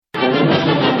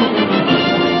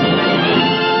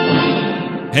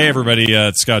Hey everybody,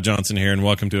 it's Scott Johnson here, and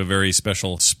welcome to a very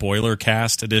special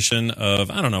Spoilercast edition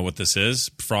of, I don't know what this is,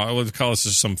 we'll call this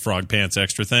just some Frogpants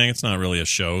extra thing. It's not really a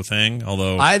show thing,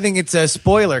 although... I think it's a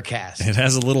Spoilercast. It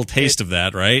has a little taste of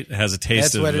that, right? It has a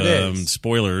taste of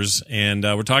spoilers, and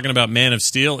we're talking about Man of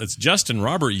Steel. It's Justin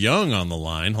Robert Young on the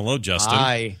line. Hello, Justin.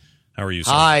 Hi. How are you,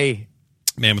 sir? Hi.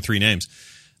 Man with three names.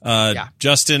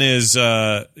 Justin is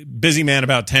a busy man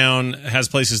about town, has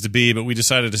places to be, but we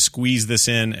decided to squeeze this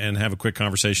in and have a quick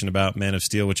conversation about Man of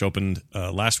Steel, which opened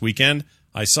last weekend.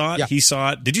 I saw it. Yeah. He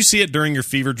saw it. Did you see it during your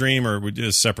fever dream, or was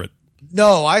it separate?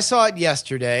 No, I saw it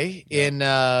yesterday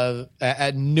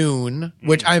at noon,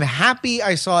 which I'm happy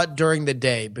I saw it during the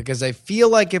day, because I feel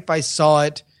like if I saw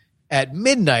it at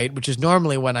midnight, which is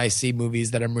normally when I see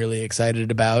movies that I'm really excited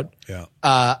about,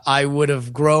 I would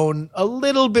have grown a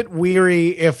little bit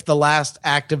weary if the last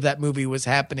act of that movie was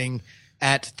happening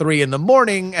at 3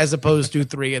 a.m. as opposed to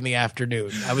 3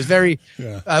 p.m. I was very,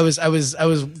 I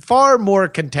was far more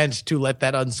content to let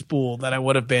that unspool than I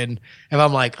would have been if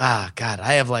I'm like, God,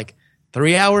 I have like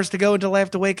 3 hours to go until I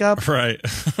have to wake up. Right.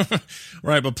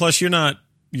 Right. But plus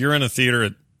you're in a theater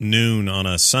at noon on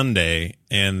a Sunday,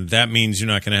 and that means you're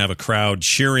not going to have a crowd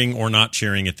cheering or not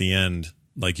cheering at the end.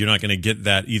 Like, you're not going to get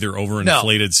that either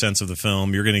overinflated sense of the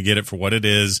film. You're going to get it for what it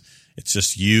is. It's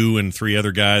just you and three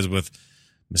other guys with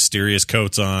mysterious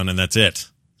coats on, and that's it.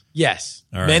 Yes.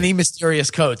 Right. Many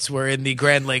mysterious coats were in the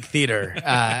Grand Lake Theater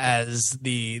as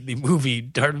the movie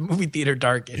theater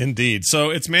darkened. Indeed.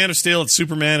 So it's Man of Steel. It's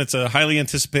Superman. It's a highly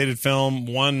anticipated film,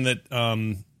 one that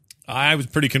I was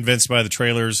pretty convinced by the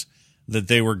trailers that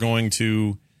they were going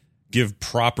to give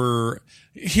proper...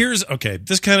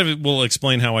 this kind of will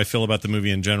explain how I feel about the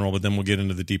movie in general, but then we'll get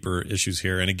into the deeper issues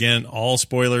here. And again, all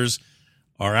spoilers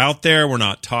are out there. We're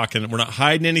not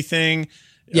hiding anything.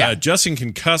 Yeah. Justin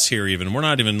can cuss here even. We're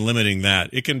not even limiting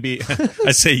that. It can be...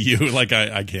 I say you, like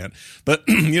I can't. But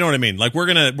you know what I mean? Like, we're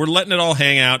letting it all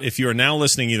hang out. If you are now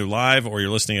listening either live or you're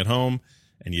listening at home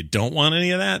and you don't want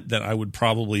any of that, then I would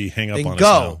probably hang up on us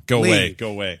now. Go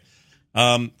away.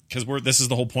 Because this is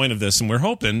the whole point of this, and we're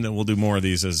hoping that we'll do more of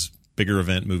these as bigger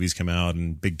event movies come out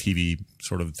and big TV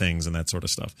sort of things and that sort of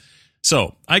stuff.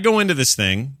 So I go into this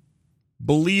thing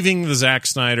believing the Zack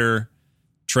Snyder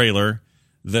trailer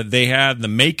that they had the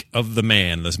make of the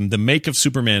man, the make of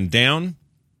Superman down.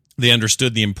 They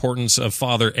understood the importance of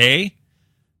Father A,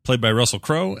 played by Russell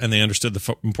Crowe, and they understood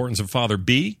the importance of Father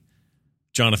B,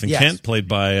 Jonathan Kent, played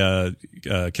by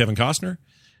Kevin Costner.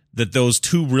 That those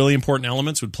two really important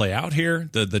elements would play out here.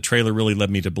 The trailer really led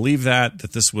me to believe that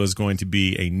this was going to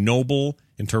be a noble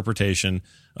interpretation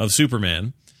of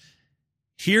Superman.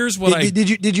 Here's what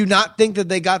did you not think that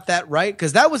they got that right?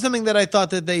 Because that was something that I thought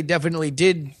that they definitely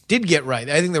did get right.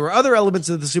 I think there were other elements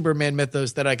of the Superman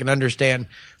mythos that I can understand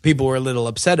people were a little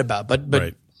upset about, but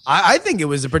right. I think it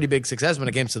was a pretty big success when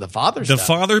it came to the father stuff. The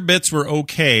father bits were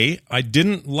okay. I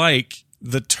didn't like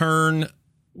the turn.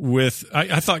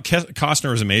 I thought Costner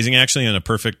was amazing, actually, and a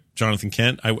perfect Jonathan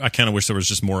Kent. I kind of wish there was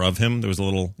just more of him. There was a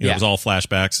little, it was all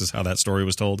flashbacks, is how that story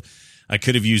was told. I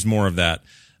could have used more of that,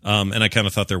 and I kind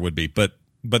of thought there would be. But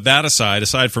that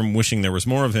aside from wishing there was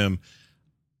more of him,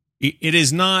 it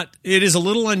is a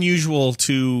little unusual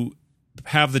to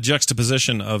have the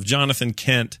juxtaposition of Jonathan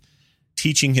Kent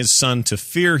teaching his son to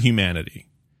fear humanity,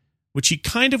 which he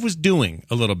kind of was doing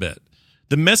a little bit.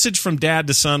 The message from dad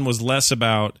to son was less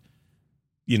about,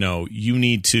 you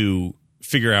need to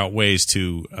figure out ways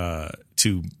to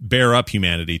bear up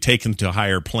humanity, take them to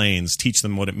higher planes, teach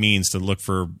them what it means to look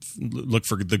for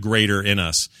the greater in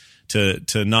us,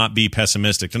 to not be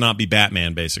pessimistic, to not be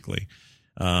Batman, basically,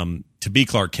 to be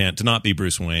Clark Kent, to not be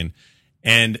Bruce Wayne.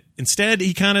 And instead,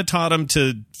 he kind of taught them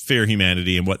to fear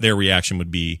humanity and what their reaction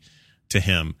would be to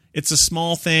him. It's a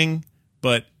small thing,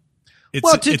 but...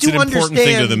 It's an important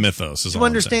thing to the mythos. To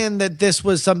understand that this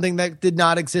was something that did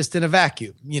not exist in a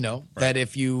vacuum, right. That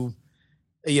if you,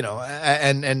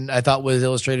 and I thought was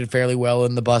illustrated fairly well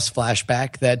in the bus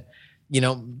flashback that,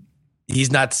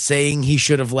 he's not saying he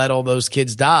should have let all those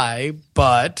kids die,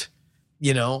 but,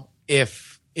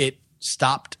 if it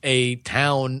stopped a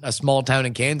small town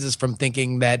in Kansas from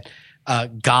thinking that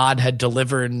God had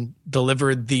delivered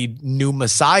the new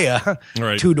Messiah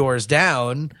right. 2 doors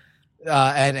down,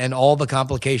 and all the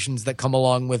complications that come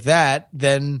along with that,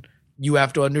 then you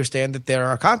have to understand that there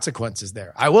are consequences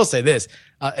there. I will say this,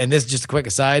 and this is just a quick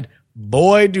aside,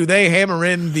 boy, do they hammer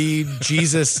in the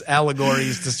Jesus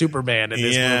allegories to Superman in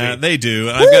this movie. Yeah, they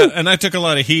do. And I took a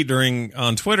lot of heat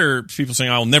on Twitter, people saying,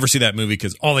 I'll never see that movie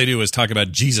because all they do is talk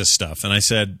about Jesus stuff. And I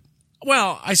said,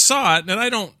 well, I saw it, and I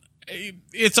don't...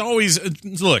 It's always...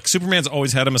 Look, Superman's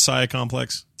always had a Messiah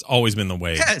complex. It's always been the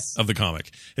way of the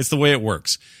comic. It's the way it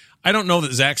works. I don't know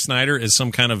that Zack Snyder is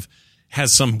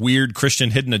has some weird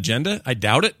Christian hidden agenda. I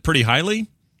doubt it pretty highly.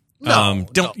 You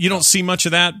don't see much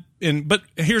of that. But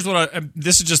here's what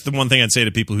this is just the one thing I'd say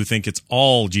to people who think it's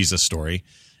all Jesus story,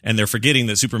 and they're forgetting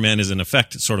that Superman is in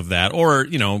effect sort of that, or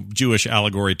Jewish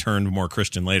allegory turned more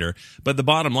Christian later. But the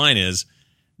bottom line is,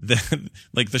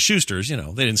 like the Schusters,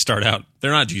 they didn't start out; they're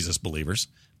not Jesus believers,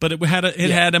 but it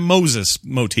had a Moses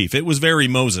motif. It was very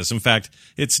Moses. In fact,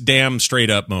 it's damn straight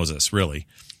up Moses, really.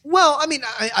 Well, I mean,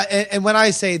 and when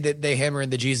I say that they hammer in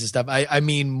the Jesus stuff, I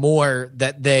mean more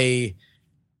that they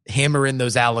hammer in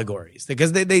those allegories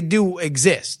because they do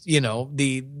exist.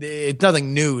 It's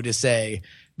nothing new to say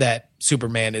that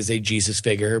Superman is a Jesus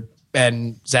figure,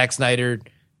 and Zack Snyder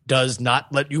does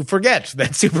not let you forget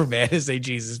that Superman is a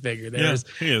Jesus figure.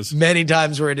 There's many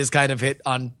times where it is kind of hit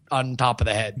on top of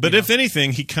the head. But if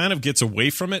anything, he kind of gets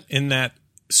away from it in that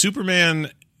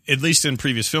Superman, at least in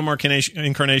previous film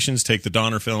incarnations, take the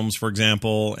Donner films, for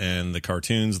example, and the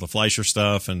cartoons, the Fleischer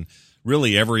stuff, and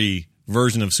really every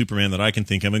version of Superman that I can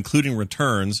think of, including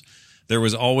Returns, there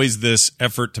was always this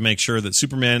effort to make sure that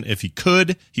Superman, if he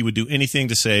could, he would do anything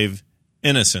to save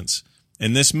innocence.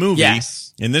 In this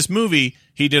movie,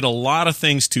 he did a lot of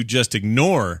things to just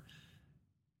ignore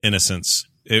innocence.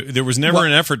 There was never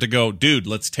an effort to go, dude,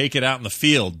 let's take it out in the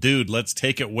field. Dude, let's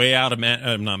take it way out of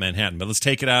not Manhattan, but let's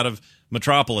take it out of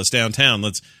Metropolis downtown.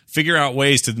 Let's figure out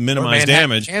ways to minimize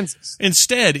damage. Kansas.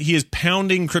 Instead, he is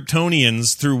pounding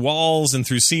Kryptonians through walls and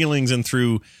through ceilings and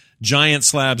through giant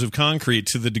slabs of concrete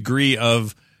to the degree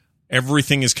of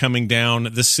everything is coming down.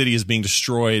 This city is being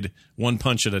destroyed one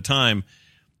punch at a time.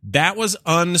 That was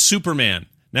un-Superman.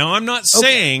 Now, I'm not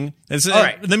saying all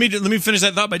right. Let me finish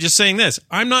that thought by just saying this.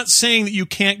 I'm not saying that you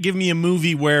can't give me a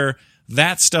movie where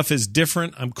that stuff is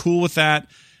different. I'm cool with that.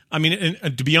 I mean,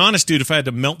 to be honest, dude, if I had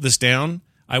to melt this down,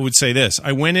 I would say this.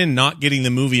 I went in not getting the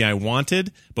movie I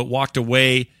wanted, but walked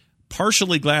away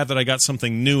partially glad that I got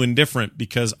something new and different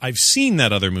because I've seen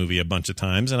that other movie a bunch of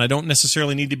times, and I don't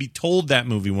necessarily need to be told that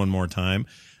movie one more time.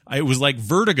 It was like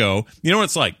Vertigo. You know what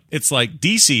it's like? It's like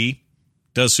DC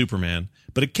does Superman,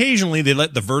 but occasionally they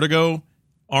let the Vertigo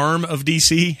arm of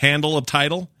DC handle a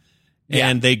title,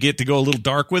 and they get to go a little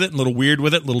dark with it, a little weird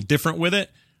with it, a little different with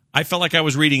it. I felt like I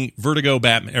was reading Vertigo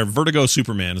Batman, or Vertigo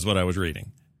Superman is what I was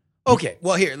reading. Okay,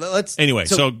 well, here, let's... Anyway,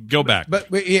 so go back.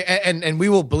 But and we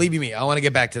will, believe you me, I want to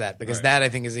get back to that because that, I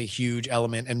think, is a huge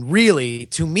element. And really,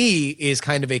 to me, is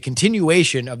kind of a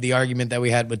continuation of the argument that we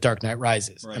had with Dark Knight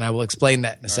Rises. Right. And I will explain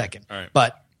that in a second. All right.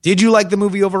 But did you like the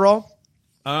movie overall?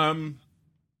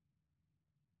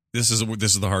 This is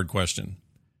the hard question.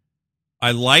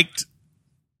 I liked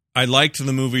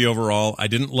the movie overall. I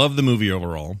didn't love the movie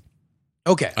overall.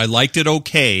 Okay. I liked it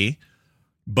okay,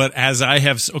 but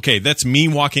that's me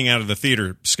walking out of the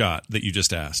theater, Scott, that you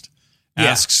just asked.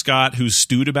 Ask Scott, who's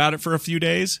stewed about it for a few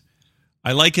days.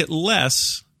 I like it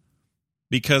less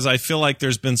because I feel like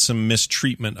there's been some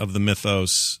mistreatment of the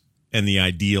mythos and the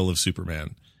ideal of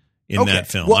Superman in that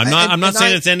film. Well, I'm not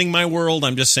saying it's ending my world.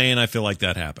 I'm just saying I feel like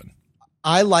that happened.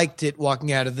 I liked it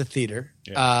walking out of the theater.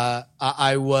 Yeah.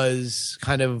 I was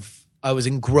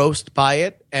engrossed by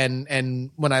it.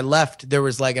 And when I left, there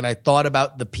was and I thought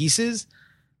about the pieces.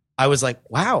 I was like,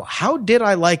 wow, how did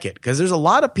I like it? Because there's a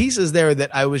lot of pieces there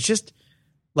that I was just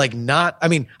not. I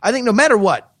mean, I think no matter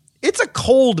what, it's a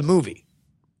cold movie.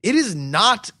 It is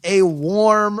not a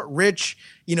warm, rich,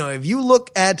 if you look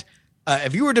at,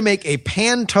 if you were to make a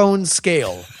Pantone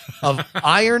scale of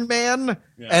Iron Man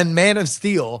and Man of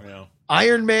Steel,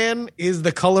 Iron Man is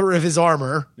the color of his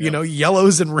armor,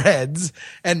 yellows and reds,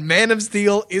 and Man of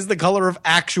Steel is the color of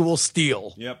actual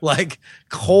steel,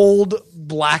 cold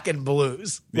black and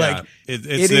blues. Yeah.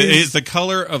 It's the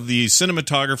color of the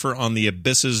cinematographer on The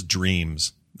Abyss's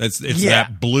Dreams. It's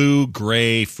that blue,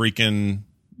 gray, freaking,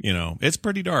 it's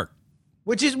pretty dark.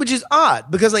 Which is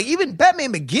odd because even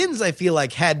Batman Begins, I feel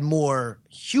like had more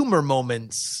humor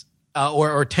moments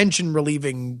or tension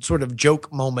relieving sort of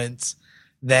joke moments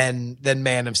than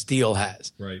Man of Steel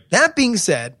has. Right. That being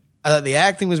said, I thought the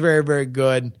acting was very, very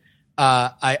good.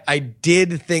 I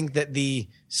did think that the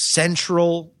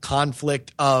central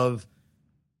conflict of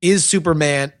is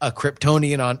Superman a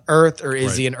Kryptonian on Earth or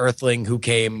is he an Earthling who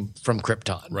came from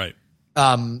Krypton? Right.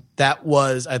 I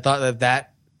thought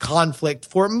that conflict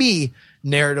for me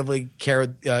narratively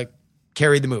carried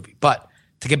the movie. But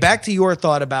to get back to your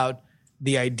thought about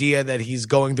the idea that he's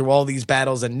going through all these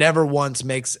battles and never once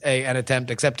makes an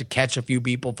attempt except to catch a few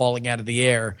people falling out of the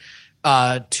air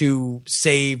to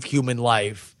save human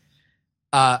life.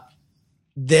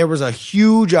 There was a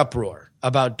huge uproar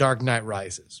about Dark Knight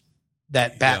Rises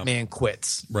that Batman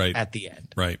quits at the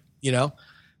end. Right.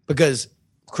 Because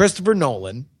Christopher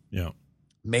Nolan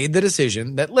made the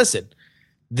decision that, listen,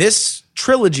 this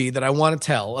trilogy that I want to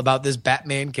tell about this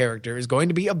Batman character is going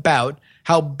to be about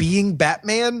how being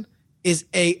Batman is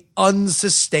a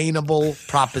unsustainable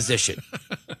proposition.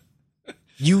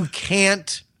 You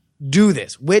can't do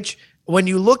this, which when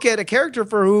you look at a character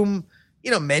for whom,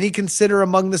 many consider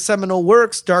among the seminal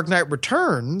works, Dark Knight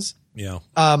Returns. Yeah.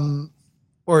 Dark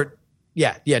Knight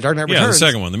Returns. Yeah, the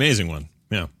second one, the amazing one.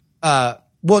 Yeah.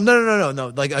 Well,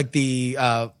 no. Like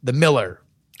the Miller.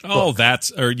 Oh,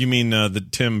 or you mean the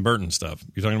Tim Burton stuff?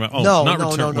 You're talking about? Oh, no, not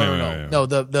no, Return. No.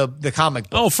 The comic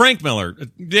book. Oh, Frank Miller.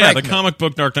 Yeah, the comic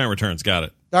book Dark Knight Returns. Got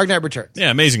it. Dark Knight Returns. Yeah,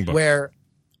 amazing book.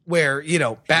 Where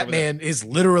Batman is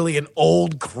literally an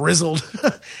old grizzled,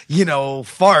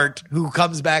 fart who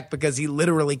comes back because he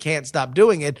literally can't stop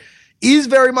doing it, is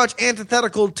very much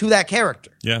antithetical to that character.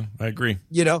 Yeah, I agree.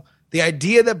 The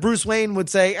idea that Bruce Wayne would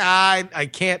say, I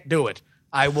can't do it.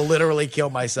 I will literally kill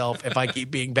myself if I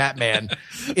keep being Batman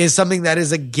is something that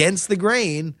is against the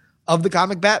grain of the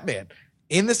comic Batman.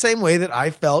 In the same way that I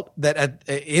felt that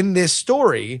in this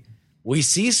story, we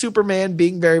see Superman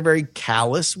being very, very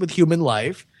callous with human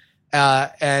life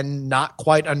and not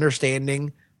quite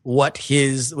understanding what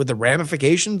the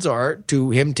ramifications are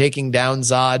to him taking down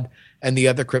Zod and the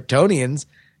other Kryptonians.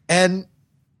 And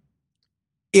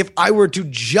if I were to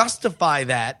justify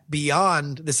that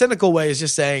beyond the cynical way is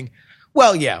just saying,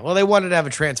 they wanted to have a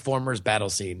Transformers battle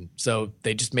scene, so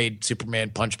they just made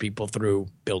Superman punch people through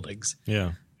buildings.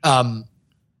 Yeah. And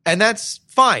that's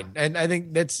fine. And I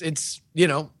think it's it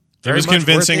was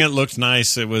convincing. It looked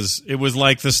nice. It was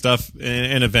like the stuff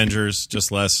in Avengers,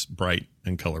 just less bright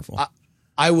and colorful.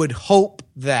 I would hope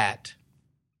that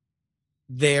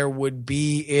there would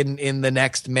be in the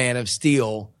next Man of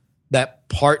Steel that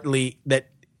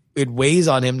it weighs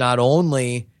on him not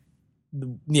only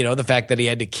the fact that he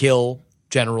had to kill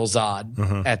General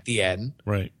Zod at the end,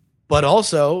 right? But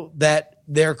also that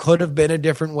there could have been a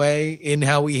different way in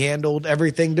how he handled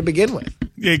everything to begin with.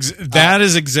 That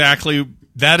is exactly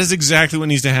what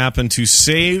needs to happen to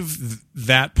save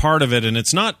that part of it. And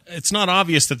it's not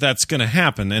obvious that that's going to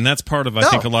happen. And that's part of, I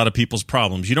think, a lot of people's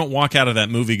problems. You don't walk out of that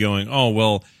movie going, oh,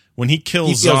 well, when he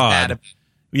kills Zod.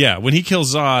 Yeah, when he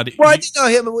kills Zod. Well, I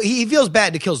think he feels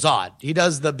bad to kill Zod. He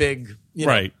does the big,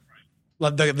 right.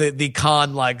 The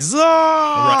con like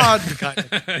Zod.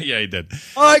 Right. Yeah, he did.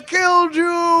 I killed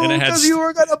you because you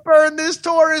were going to burn this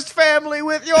tourist family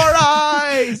with your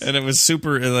eyes. And it was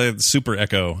super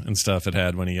echo and stuff it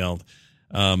had when he yelled.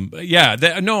 I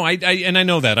know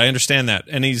that. I understand that.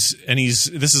 And he's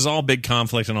this is all big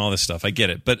conflict and all this stuff. I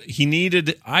get it. But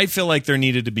I feel like there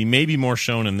needed to be maybe more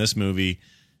shown in this movie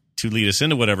to lead us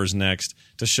into whatever's next,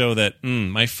 to show that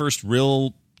my first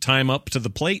real time up to the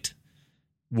plate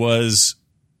was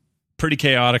pretty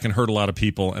chaotic and hurt a lot of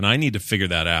people, and I need to figure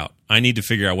that out. I need to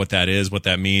figure out what that is, what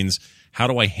that means. How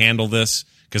do I handle this?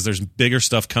 Because there's bigger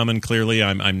stuff coming. Clearly,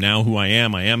 I'm now who I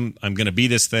am. I'm going to be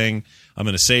this thing. I'm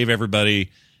going to save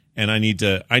everybody, and I need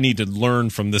to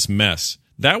learn from this mess.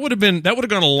 That would have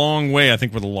gone a long way, I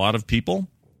think, with a lot of people,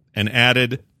 and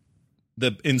added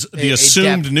the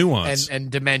assumed nuance and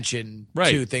dimension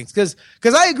to things. Because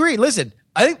I agree. Listen,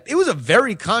 I think it was a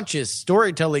very conscious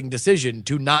storytelling decision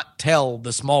to not tell the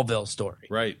Smallville story.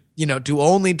 Right. To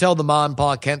only tell the Ma and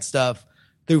Pa Kent stuff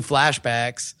through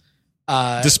flashbacks.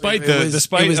 Despite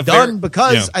it was done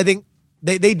because I think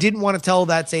they didn't want to tell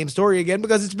that same story again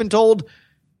because it's been told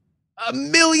a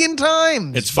million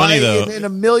times. It's funny though, in a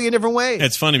million different ways.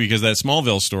 It's funny because that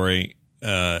Smallville story,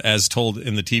 as told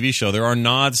in the TV show, there are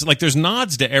nods. Like there's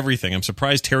nods to everything. I'm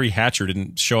surprised Terry Hatcher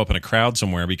didn't show up in a crowd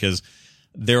somewhere because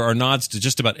there are nods to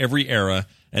just about every era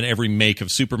and every make of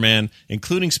Superman,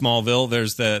 including Smallville.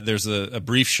 There's a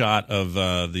brief shot of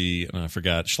I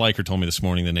forgot. Schleicher told me this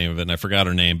morning the name of it, and I forgot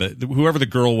her name. But whoever the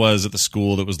girl was at the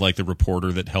school that was like the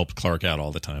reporter that helped Clark out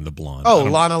all the time, the blonde. Oh,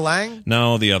 Lana Lang?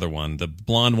 No, the other one, the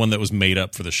blonde one that was made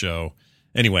up for the show.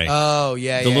 Anyway,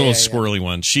 the little squirrely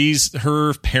one.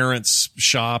 Her parents'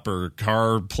 shop or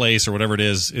car place or whatever it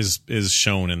is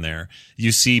shown in there.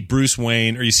 You see Bruce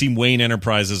Wayne, or you see Wayne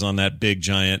Enterprises on that big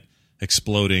giant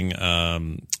exploding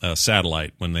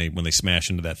satellite when they smash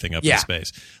into that thing up in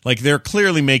space. Like they're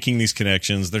clearly making these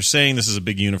connections. They're saying this is a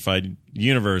big unified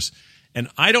universe, and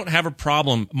I don't have a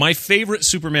problem. My favorite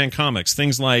Superman comics,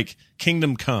 things like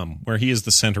Kingdom Come, where he is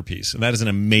the centerpiece, and that is an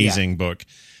amazing book.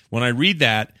 When I read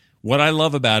that, what I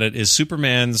love about it is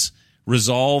Superman's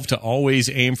resolve to always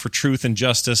aim for truth and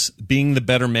justice, being the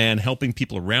better man, helping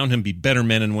people around him be better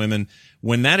men and women.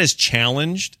 When that is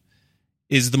challenged,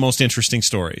 is the most interesting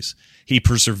stories. He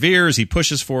perseveres, he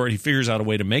pushes for it, he figures out a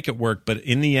way to make it work, but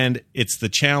in the end, it's the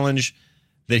challenge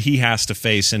that he has to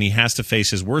face, and he has to face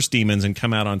his worst demons and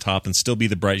come out on top and still be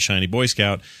the bright, shiny Boy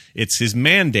Scout. It's his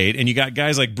mandate, and you got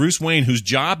guys like Bruce Wayne, whose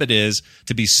job it is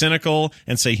to be cynical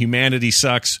and say humanity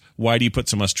sucks. Why do you put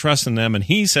so much trust in them? And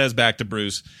he says back to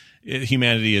Bruce,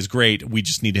 humanity is great. We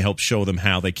just need to help show them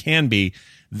how they can be.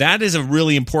 That is a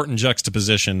really important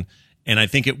juxtaposition, and I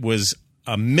think it was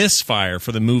a misfire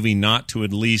for the movie not to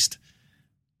at least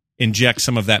inject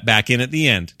some of that back in at the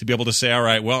end, to be able to say, all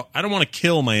right, well, I don't want to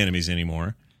kill my enemies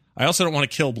anymore. I also don't want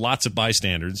to kill lots of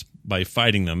bystanders by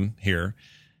fighting them here.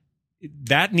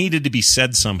 That needed to be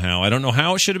said somehow. I don't know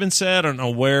how it should have been said. I don't know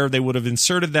where they would have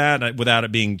inserted that without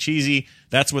it being cheesy.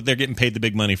 That's what they're getting paid the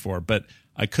big money for. But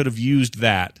I could have used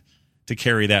that to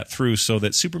carry that through so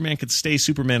that Superman could stay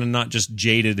Superman and not just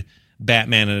jaded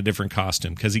Batman in a different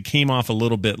costume, because he came off a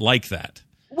little bit like that.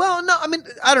 Well, no, I mean,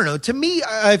 I don't know. To me,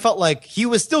 I felt like he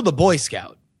was still the Boy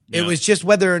Scout. It was just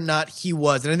whether or not he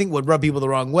was, and I think what rubbed people the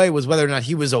wrong way was whether or not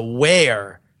he was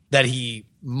aware that he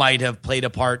might have played a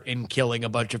part in killing a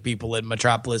bunch of people in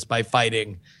Metropolis by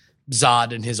fighting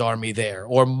Zod and his army there,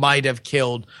 or might have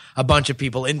killed a bunch of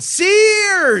people in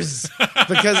Sears,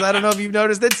 because I don't know if you've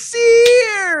noticed that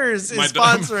Sears is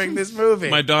sponsoring this movie.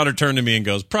 My daughter turned to me and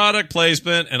goes, product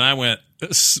placement, and I went,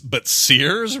 but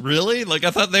Sears? Really? Like, I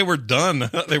thought they were done. I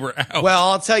thought they were out. Well,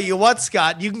 I'll tell you what,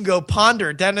 Scott, you can go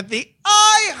ponder down at the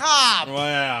IHOP.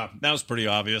 Wow, that was pretty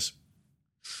obvious.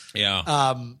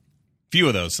 Yeah. Few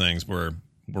of those things were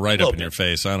right up in your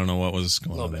face. I don't know what was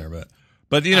going on there,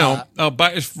 but you know,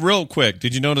 real quick,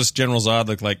 did you notice General Zod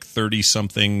looked like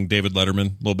 30-something David Letterman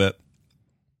a little bit?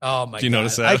 Oh my God! Do you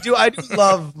notice that? I do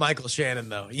love Michael Shannon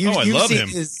though. I love him.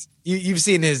 You've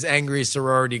seen his angry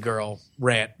sorority girl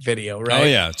rant video, right? Oh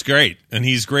yeah, it's great, and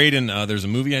he's great. And there's a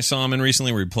movie I saw him in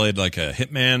recently where he played like a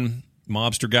hitman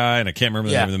mobster guy, and I can't remember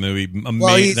the name of the movie.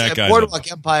 Well, he's that guy.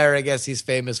 Boardwalk Empire, I guess he's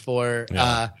famous for.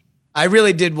 Yeah. I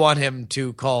really did want him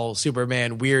to call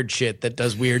Superman weird shit that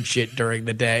does weird shit during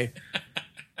the day.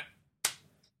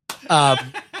 Not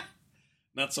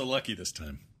so lucky this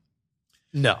time.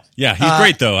 No. Yeah, he's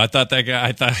great though. I thought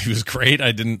he was great.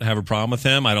 I didn't have a problem with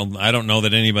him. I don't know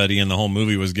that anybody in the whole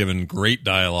movie was given great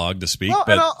dialogue to speak. Well,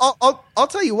 but and I'll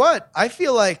tell you what. I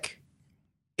feel like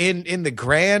in the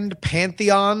grand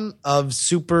pantheon of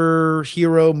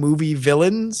superhero movie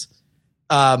villains,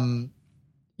 I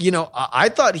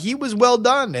thought he was well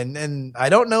done, and I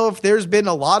don't know if there's been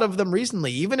a lot of them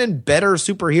recently, even in better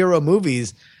superhero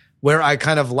movies, where I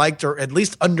kind of liked or at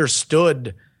least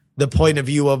understood the point of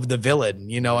view of the villain.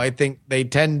 You know, I think they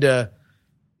tend to,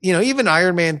 even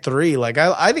Iron Man 3, like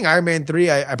I think Iron Man 3,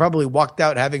 I probably walked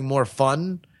out having more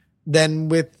fun than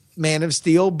with Man of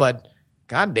Steel, but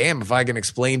goddamn, if I can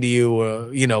explain to you,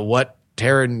 what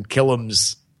Taron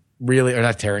Killam's really, or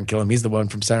not Taron Killam, he's the one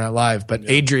from Saturday Night Live, but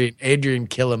Adrian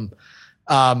Killam,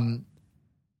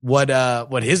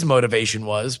 what his motivation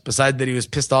was, besides that he was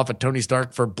pissed off at Tony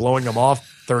Stark for blowing him off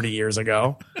 30 years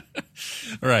ago.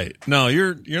 Right. No,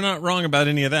 you're not wrong about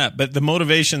any of that. But the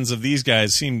motivations of these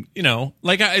guys seem,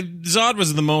 Zod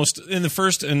was the most in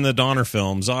the Donner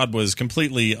film. Zod was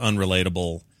completely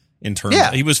unrelatable in terms.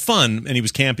 Yeah. He was fun and he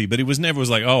was campy, but he was never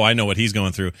like, oh, I know what he's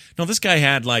going through. No, this guy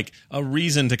had like a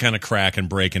reason to kind of crack and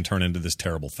break and turn into this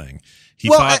terrible thing. He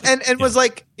was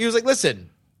like, listen.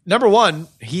 Number one,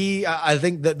 I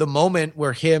think that the moment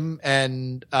where him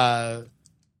and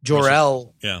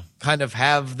Jor-El kind of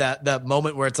have that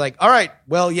moment where it's like, all right,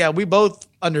 well, yeah, we both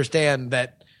understand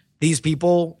that these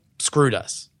people screwed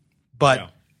us, but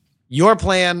your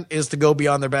plan is to go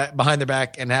behind their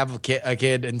back and have a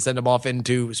kid and send them off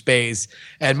into space.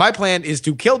 And my plan is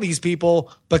to kill these people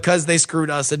because they screwed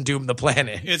us and doomed the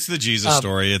planet. It's the Jesus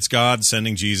story. It's God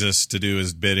sending Jesus to do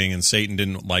his bidding, and Satan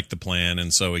didn't like the plan,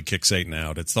 and so he kicked Satan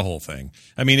out. It's the whole thing.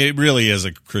 I mean, it really is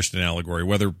a Christian allegory,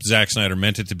 whether Zack Snyder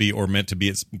meant it to be or meant to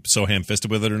be so ham-fisted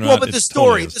with it or not. Well, but the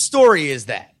story is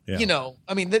that. Yeah.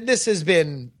 I mean,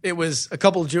 it was a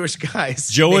couple of Jewish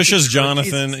guys. Joash is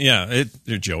Jonathan.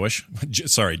 Joash.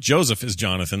 Sorry, Joseph is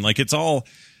Jonathan. Like, it's all,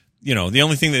 the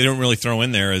only thing they don't really throw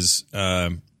in there is,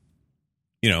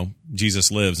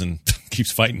 Jesus lives and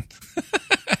keeps fighting.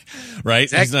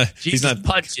 Right? Exactly. He's not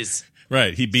punches.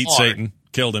 Right. He beat Satan,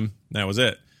 killed him. That was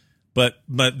it. But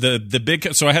the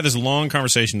big, so I had this long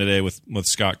conversation today with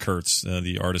Scott Kurtz,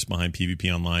 the artist behind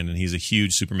PvP Online, and he's a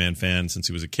huge Superman fan since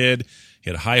he was a kid. He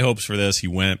had high hopes for this. He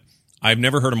went. I've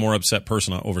never heard a more upset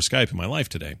person over Skype in my life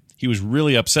today. He was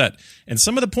really upset. And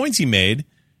some of the points he made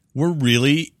were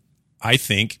really, I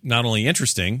think, not only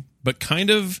interesting, but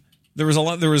kind of, there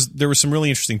was some really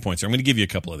interesting points here. I'm going to give you a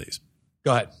couple of these.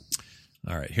 Go ahead.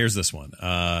 All right, here's this one.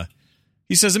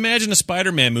 He says, imagine a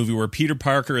Spider-Man movie where Peter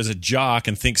Parker is a jock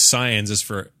and thinks science is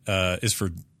for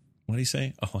What did he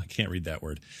say? Oh, I can't read that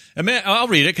word. I'll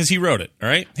read it because he wrote it. All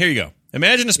right, here you go.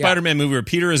 Imagine a Spider-Man movie where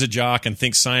Peter is a jock and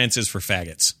thinks science is for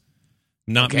faggots.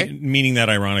 Not meaning that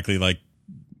ironically, like,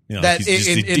 you know, that he's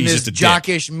this just a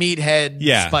jockish meathead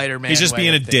Spider-Man. He's just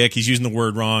being a thing. dick. He's using the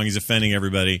word wrong. He's offending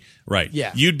everybody. Right.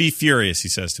 Yeah. You'd be furious, he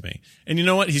says to me. And you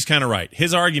know what? He's kind of right.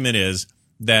 His argument is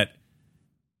that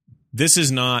this is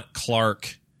not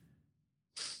Clark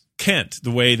Kent, the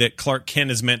way that Clark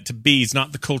Kent is meant to be. He's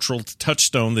not the cultural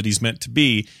touchstone that he's meant to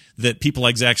be, that people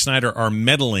like Zack Snyder are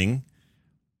meddling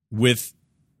with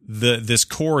this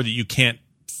core that you can't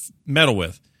meddle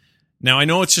with. Now, I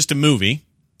know it's just a movie,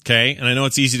 okay? And I know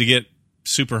it's easy to get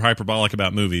super hyperbolic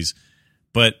about movies,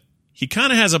 but he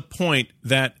kind of has a point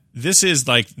that this is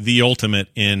like the ultimate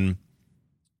in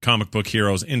comic book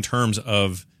heroes in terms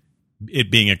of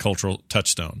it being a cultural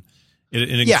touchstone.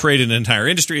 It created an entire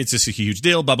industry. It's just a huge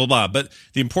deal, blah, blah, blah. But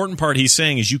the important part he's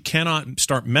saying is you cannot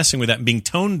start messing with that and being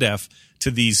tone deaf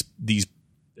to these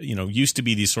you know, used to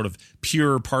be these sort of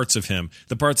pure parts of him,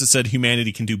 the parts that said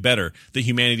humanity can do better, that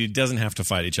humanity doesn't have to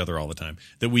fight each other all the time,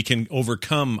 that we can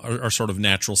overcome our sort of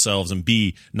natural selves and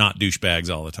be not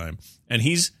douchebags all the time. And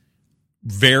he's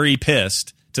very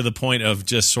pissed to the point of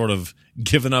just sort of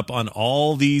giving up on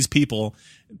all these people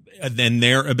and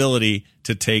their ability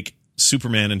to take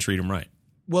Superman and treat him right.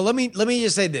 Well, let me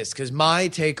just say this, because my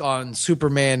take on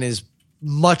Superman is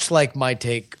much like my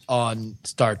take on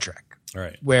Star Trek. All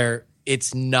right. Where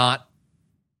it's not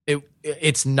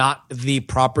the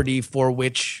property for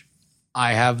which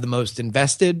I have the most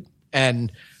invested,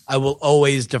 and I will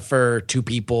always defer to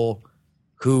people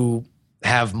who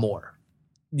have more,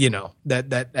 you know,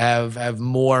 that have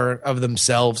more of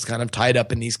themselves kind of tied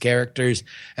up in these characters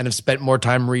and have spent more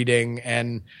time reading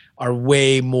and are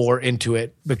way more into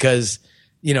it, because,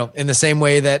 you know, in the same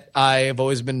way that I have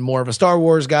always been more of a Star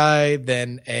Wars guy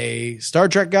than a Star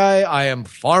Trek guy, I am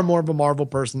far more of a Marvel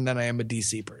person than I am a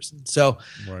DC person. So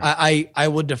I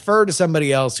would defer to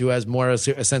somebody else who has more a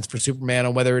sense for Superman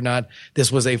on whether or not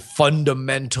this was a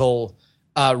fundamental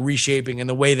reshaping in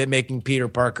the way that making Peter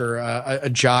Parker a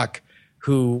jock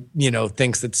who, you know,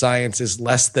 thinks that science is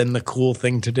less than the cool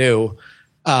thing to do.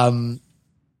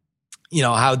 You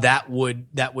know, how that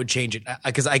would change it,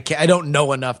 because I don't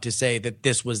know enough to say that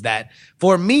this was that.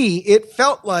 For me, it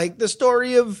felt like the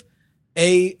story of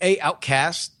a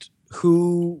outcast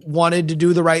who wanted to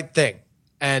do the right thing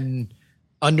and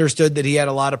understood that he had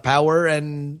a lot of power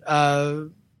and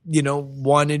you know,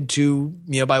 wanted to,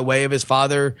 you know, by way of his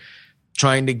father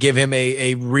trying to give him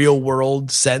a real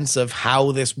world sense of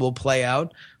how this will play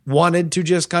out, wanted to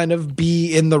just kind of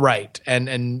be in the right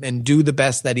and do the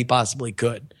best that he possibly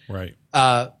could. Right.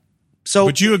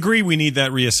 But you agree we need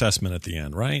that reassessment at the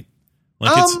end, right?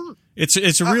 Like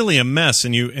it's really a mess,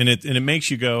 and it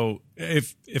makes you go,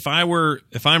 if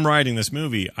I'm writing this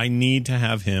movie, I need to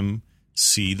have him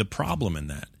see the problem in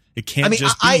that. It can't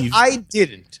just be. I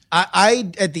didn't. I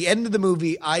at the end of the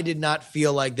movie, I did not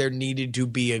feel like there needed to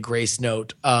be a grace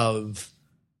note of,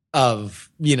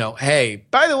 you know, hey,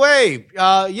 by the way,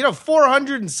 you know,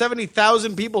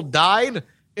 470,000 people died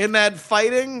in that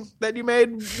fighting that you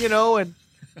made, you know, and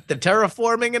the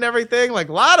terraforming and everything. Like,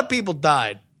 a lot of people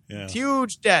died. Yeah.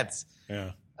 Huge deaths.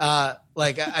 Yeah.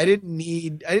 Like, I didn't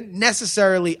need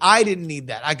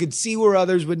that. I could see where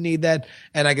others would need that,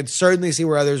 and I could certainly see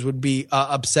where others would be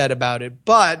upset about it.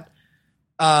 But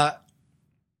I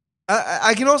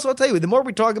can also tell you, the more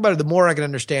we talk about it, the more I can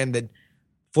understand that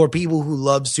for people who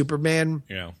love Superman,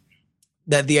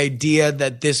 that the idea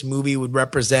that this movie would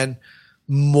represent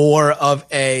more of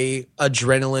a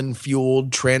adrenaline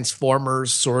fueled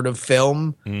Transformers sort of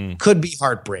film could be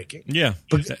heartbreaking. Yeah.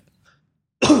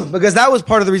 Because that was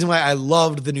part of the reason why I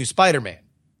loved the new Spider-Man.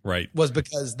 Right. Was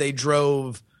because they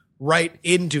doubled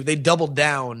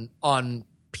down on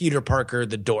Peter Parker,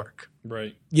 the dork.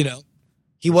 Right. You know,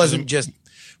 he wasn't just.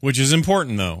 Which is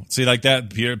important, though. See, like that,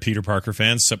 Peter Parker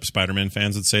fans, Spider-Man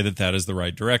fans would say that is the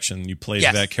right direction. You play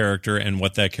that character and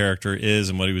what that character is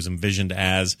and what he was envisioned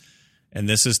as. And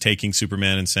this is taking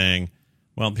Superman and saying,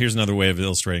 well, here's another way of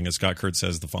illustrating it. Scott Kurtz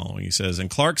says the following. He says, and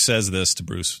Clark says this to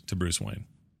Bruce Wayne.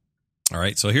 All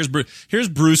right, so here's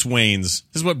Bruce Wayne's.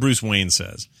 This is what Bruce Wayne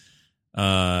says.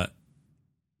 Let's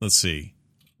see.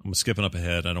 I'm skipping up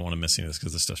ahead. I don't want to miss any of this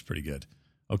because this stuff's pretty good.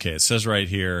 Okay, it says right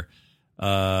here.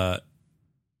 I'm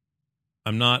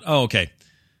not. Oh, okay.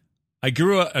 I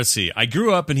grew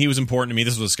up and he was important to me.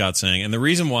 This is what Scott's saying. And the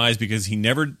reason why is because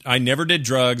I never did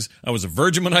drugs. I was a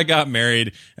virgin when I got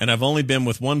married, and I've only been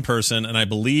with one person, and I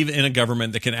believe in a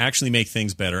government that can actually make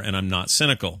things better, and I'm not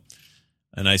cynical.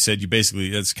 And I said,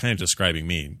 that's kind of describing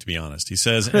me, to be honest. He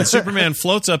says, and Superman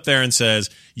floats up there and says,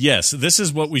 yes, this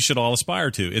is what we should all aspire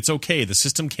to. It's okay. The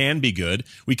system can be good.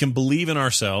 We can believe in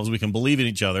ourselves. We can believe in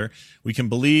each other. We can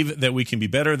believe that we can be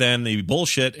better than the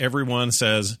bullshit everyone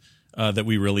says that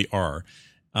we really are.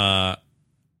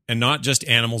 And not just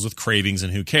animals with cravings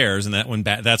and who cares. And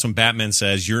that's when Batman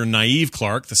says, you're naive,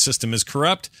 Clark. The system is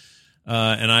corrupt.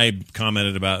 And I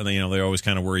commented about, they always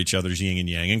kind of were each other's yin and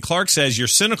yang. And Clark says, you're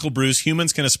cynical, Bruce.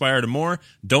 Humans can aspire to more.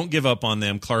 Don't give up on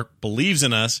them. Clark believes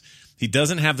in us. He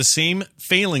doesn't have the same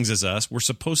failings as us. We're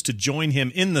supposed to join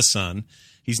him in the sun.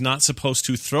 He's not supposed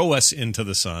to throw us into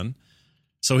the sun.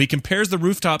 So he compares the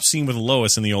rooftop scene with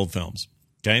Lois in the old films.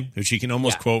 Okay, which he can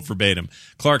almost quote verbatim.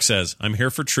 Clark says, I'm here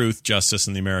for truth, justice,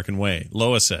 and the American way.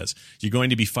 Lois says, you're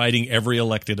going to be fighting every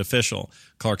elected official.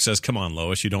 Clark says, come on,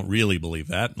 Lois, you don't really believe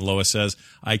that. And Lois says,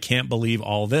 I can't believe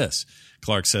all this.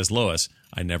 Clark says, Lois,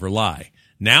 I never lie.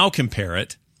 Now compare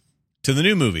it to the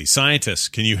new movie, Scientists.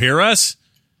 Can you hear us?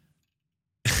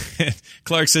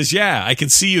 Clark says, yeah, I can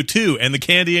see you too, and the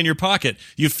candy in your pocket.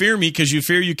 You fear me because you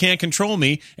fear you can't control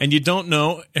me, and you don't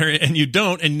know, and you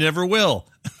don't, and you never will.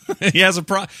 He has a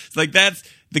like that's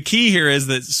the key here is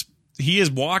that he is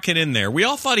walking in there. We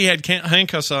all thought he had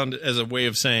handcuffs on as a way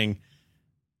of saying,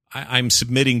 I'm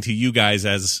submitting to you guys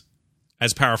as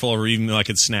powerful, or even though I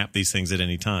could snap these things at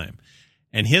any time.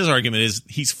 And his argument is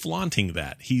he's flaunting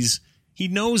that. He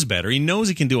knows better. He knows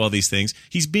he can do all these things.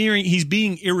 He's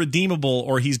being irredeemable,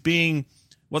 or he's being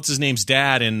what's his name's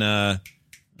dad in that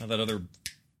other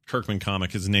Kirkman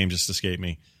comic. His name just escaped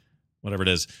me. Whatever it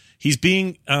is, he's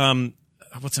being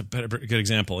what's a good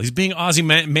example? He's being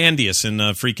Ozymandias in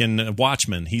freaking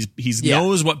Watchmen. He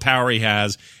knows what power he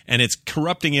has, and it's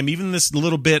corrupting him. Even this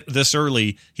little bit this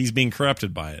early, he's being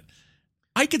corrupted by it.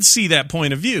 I could see that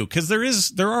point of view because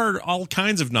there are all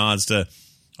kinds of nods to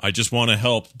I just want to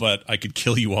help, but I could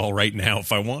kill you all right now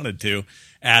if I wanted to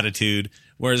attitude.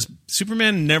 Whereas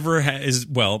Superman never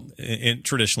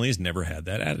traditionally has never had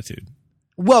that attitude.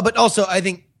 Well, but also I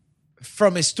think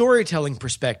from a storytelling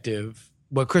perspective,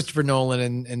 what Christopher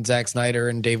Nolan and Zack Snyder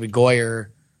and David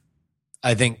Goyer,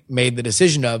 I think, made the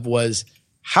decision of was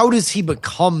how does he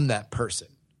become that person?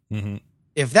 Mm-hmm.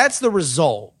 If that's the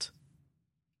result,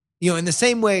 in the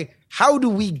same way, how do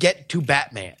we get to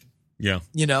Batman? Yeah.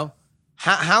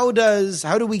 How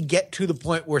do we get to the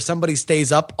point where somebody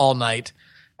stays up all night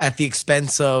at the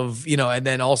expense of, and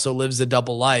then also lives a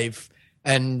double life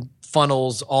and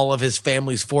funnels all of his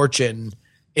family's fortune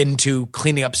into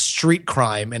cleaning up street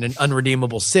crime in an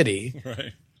unredeemable city?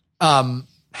 Right.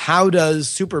 How does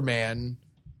Superman,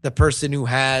 the person who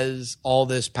has all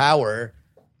this power,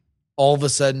 all of a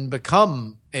sudden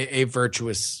become a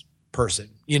virtuous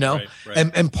person? Right.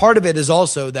 And part of it is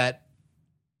also that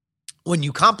when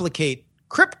you complicate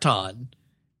Krypton,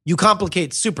 you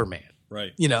complicate Superman.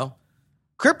 Right.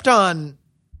 Krypton,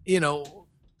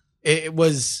 it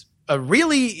was a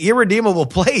really irredeemable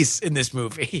place in this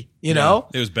movie, know?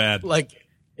 It was bad. Like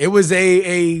it was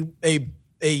a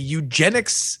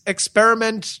eugenics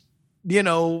experiment,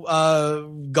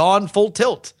 gone full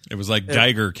tilt. It was like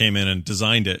Geiger came in and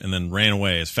designed it and then ran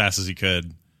away as fast as he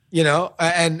could.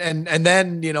 And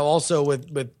then, also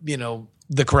with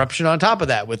the corruption on top of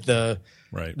that, with the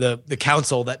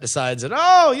council that decides that,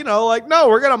 no,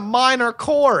 we're going to mine our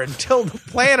core until the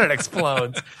planet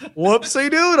explodes.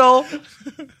 Whoopsie doodle.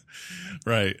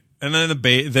 Right. And then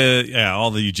all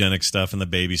the eugenic stuff and the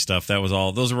baby stuff, this is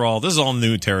all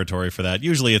new territory for that.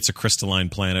 Usually it's a crystalline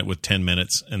planet with 10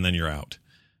 minutes and then you're out.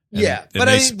 And, but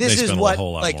I think this is what, a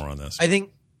whole lot more on this. I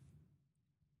think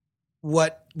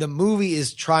what the movie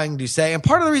is trying to say, and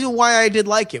part of the reason why I did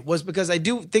like it was because I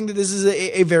do think that this is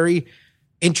a very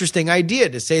interesting idea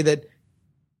to say that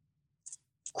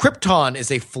Krypton is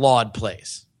a flawed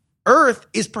place. Earth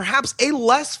is perhaps a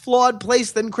less flawed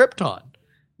place than Krypton,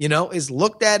 is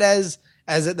looked at as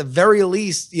at the very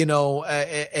least,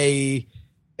 a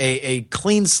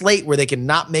clean slate where they can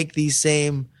not make these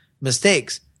same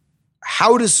mistakes.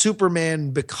 How does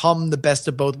Superman become the best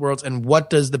of both worlds, and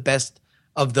what does the best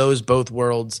of those both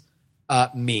worlds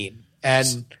mean?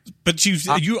 But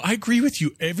I agree with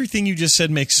you. Everything you just said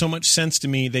makes so much sense to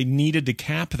me. They needed to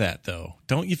cap that, though.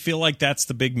 Don't you feel like that's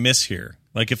the big miss here?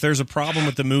 Like if there's a problem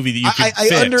with the movie that you could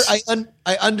fix.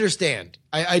 I understand.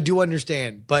 I do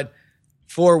understand. But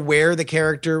for where the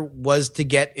character was to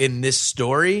get in this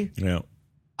story,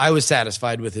 I was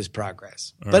satisfied with his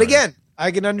progress. But again,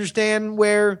 I can understand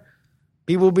where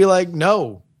people will be like,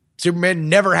 no, Superman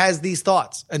never has these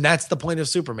thoughts. And that's the point of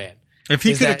Superman. If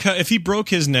he could have, if he broke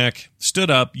his neck, stood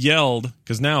up, yelled,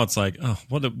 because now it's like, oh,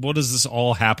 what does this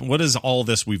all happen? What is all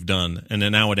this we've done? And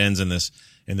then now it ends in this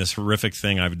horrific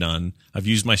thing I've done. I've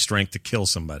used my strength to kill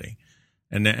somebody,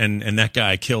 and that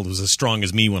guy I killed was as strong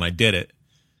as me when I did it,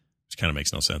 which kind of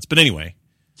makes no sense. But anyway,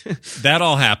 that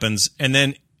all happens, and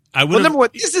then I would. Well, number one,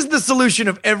 this is the solution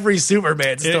of every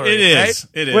Superman story. It is.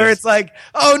 Right? It is. Where it's like,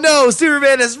 oh no,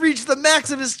 Superman has reached the max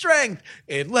of his strength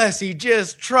unless he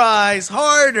just tries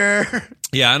harder.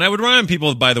 Yeah, and I would remind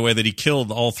people, by the way, that he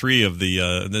killed all three of the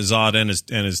Zod and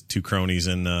his two cronies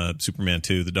in Superman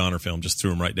 2, the Donner film. Just threw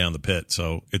them right down the pit.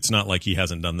 So it's not like he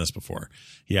hasn't done this before.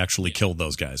 He actually killed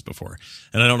those guys before.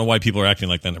 And I don't know why people are acting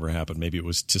like that never happened. Maybe it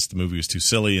was just the movie was too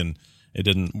silly and it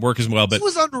didn't work as well. But it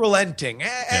was unrelenting.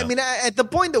 I mean, at the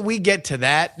point that we get to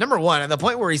that, number one, at the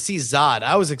point where he sees Zod,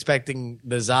 I was expecting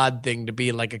the Zod thing to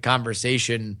be like a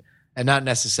conversation and not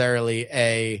necessarily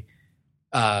a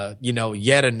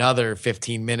yet another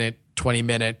 15-minute,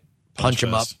 20-minute punch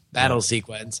him up battle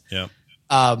sequence. Yeah.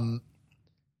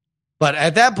 But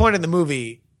at that point in the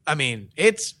movie, I mean,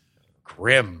 it's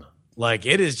grim. Like,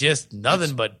 it is just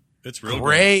nothing but it's real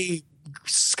gray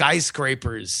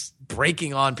skyscrapers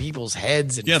breaking on people's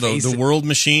heads and faces. The world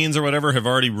machines or whatever have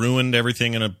already ruined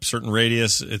everything in a certain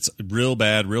radius. It's real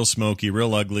bad, real smoky,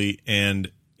 real ugly, and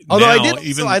although now,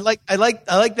 I like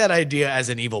that idea as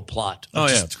an evil plot. Oh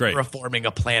yeah, it's great. Reforming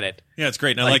a planet. Yeah, it's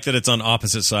great. And I like that it's on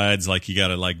opposite sides. Like you got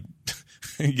to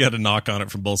you got to knock on it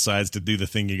from both sides to do the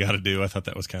thing you got to do. I thought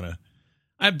that was kind of.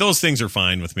 Those things are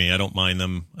fine with me. I don't mind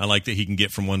them. I like that he can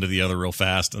get from one to the other real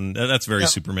fast, and that's very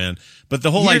Superman. But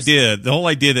the whole idea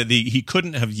that he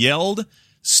couldn't have yelled,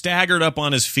 staggered up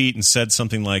on his feet, and said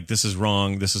something like, "This is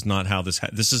wrong. This is not how this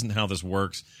isn't how this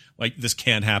works. Like this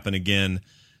can't happen again."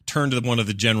 Turn to one of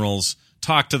the generals,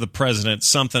 talk to the president,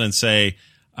 something, and say,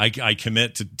 "I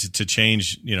commit to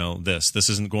change. This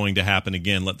isn't going to happen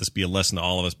again. Let this be a lesson to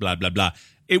all of us." Blah blah blah.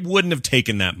 It wouldn't have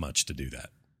taken that much to do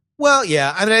that. Well,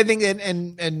 yeah. I mean, I think,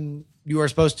 and you are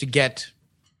supposed to get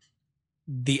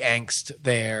the angst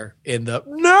there in the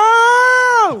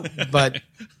no, but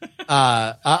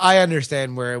I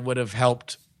understand where it would have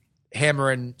helped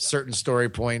hammer in certain story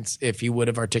points if he would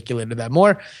have articulated that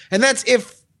more, and that's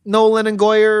if Nolan and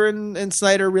Goyer and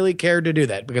Snyder really cared to do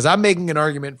that, because I'm making an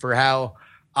argument for how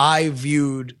I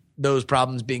viewed those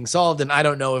problems being solved, and I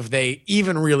don't know if they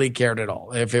even really cared at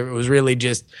all. If it was really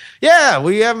just, we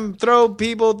have them throw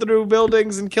people through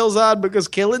buildings and kill Zod because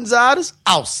killing Zod is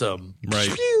awesome. Right.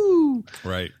 Pew!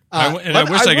 Right. I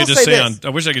wish I could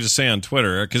just say on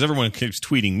Twitter, because everyone keeps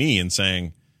tweeting me and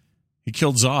saying he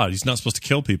killed Zod. He's not supposed to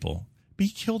kill people, but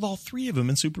he killed all three of them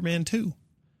in Superman 2.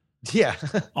 Yeah.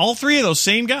 All three of those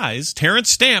same guys,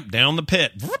 Terrence Stamp down the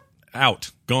pit, out,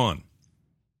 gone.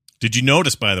 Did you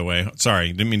notice, by the way?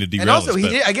 Sorry, didn't mean to derail. And also,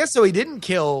 I guess so. He didn't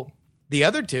kill the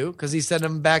other two because he sent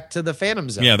them back to the Phantom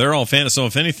Zone. Yeah, they're all Phantom. So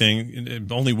if anything,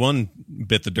 only one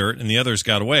bit the dirt and the others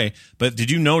got away. But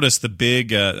did you notice the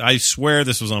big? I swear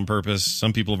this was on purpose.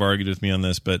 Some people have argued with me on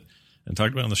this, and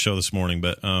talked about it on the show this morning.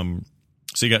 But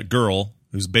so you got Girl,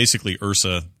 who's basically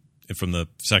Ursa from the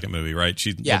second movie, right?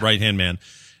 She's the right-hand man.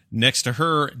 Next to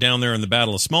her, down there in the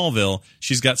Battle of Smallville,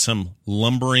 she's got some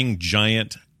lumbering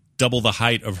giant, double the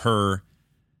height of her,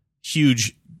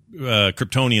 huge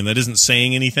Kryptonian that isn't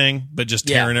saying anything but just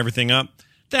tearing everything up.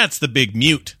 That's the Big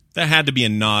Mute. That had to be a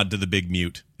nod to the Big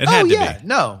Mute. It had to be.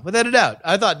 No, without a doubt.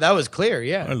 I thought that was clear.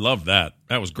 Yeah, I love that.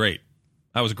 That was great.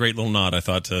 That was a great little nod, I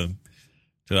thought, to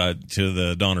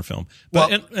the Donner film.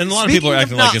 But and a lot of people are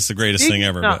acting like it's the greatest thing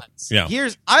ever. But yeah,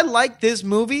 I like this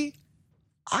movie.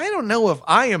 I don't know if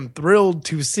I am thrilled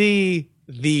to see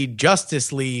the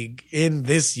Justice League in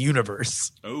this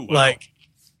universe. Oh, wow.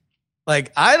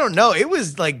 Like I don't know. It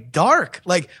was like dark.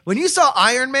 Like when you saw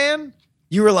Iron Man,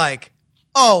 you were like,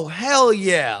 "Oh hell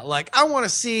yeah!" Like I want to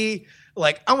see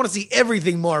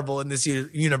everything Marvel in this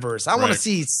universe. I want to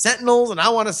see Sentinels, and I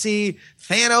want to see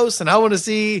Thanos, and I want to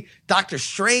see Doctor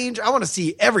Strange. I want to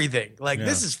see everything.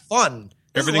 This is fun.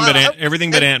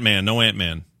 Everything but Ant-Man. No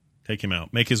Ant-Man. Take him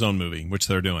out. Make his own movie, which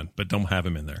they're doing, but don't have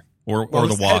him in there. Or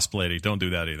the Wasp lady. Don't do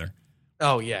that either.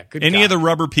 Oh, yeah. Good. Any of the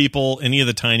rubber people, any of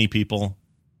the tiny people,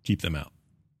 keep them out.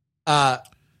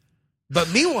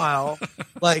 But meanwhile,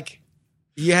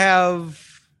 you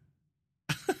have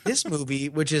this movie,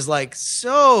 which is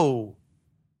so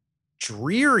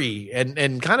dreary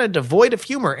and kind of devoid of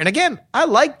humor. And again, I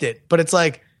liked it, but it's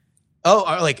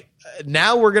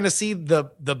now we're going to see the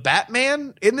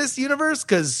Batman in this universe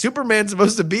because Superman's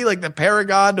supposed to be the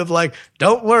paragon of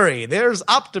don't worry, there's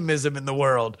optimism in the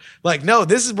world. No,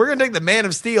 we're going to take the Man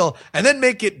of Steel and then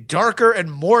make it darker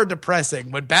and more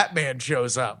depressing when Batman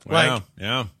shows up. Wow.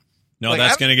 Yeah. No,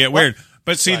 that's going to get weird.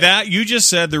 But see that you just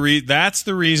said that's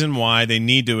the reason why they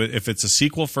need to. If it's a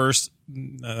sequel first,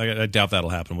 I doubt that'll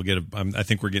happen. We'll get. I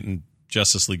think we're getting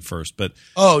Justice League first. But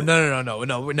no,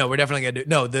 we're definitely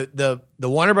gonna do the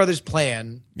Warner Brothers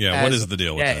plan. Yeah, what is the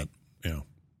deal with that? Yeah,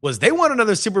 was they want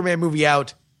another Superman movie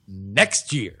out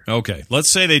next year. Okay,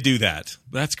 let's say they do that.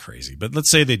 That's crazy, but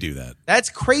let's say they do that. That's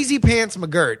crazy pants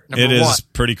McGirt. It is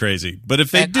pretty crazy. But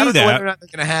if they do I don't know that, whether or not they're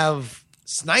going to have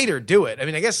Snyder do it. I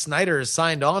mean, I guess Snyder is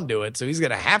signed on to it, so he's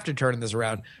going to have to turn this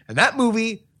around. And that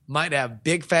movie might have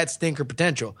big fat stinker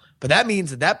potential. But that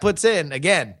means that puts in,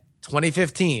 again,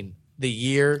 2015, the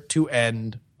year to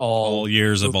end all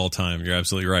years of all time. You're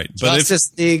absolutely right. But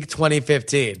Justice League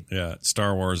 2015. Yeah,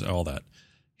 Star Wars, all that.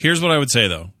 Here's what I would say,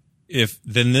 though.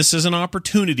 Then this is an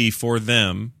opportunity for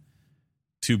them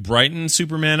to brighten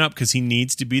Superman up because he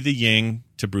needs to be the yin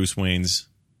to Bruce Wayne's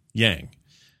yang.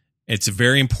 It's a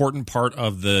very important part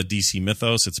of the DC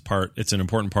mythos. It's an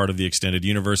important part of the extended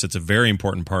universe. It's a very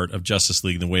important part of Justice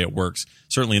League and the way it works.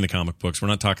 Certainly in the comic books. We're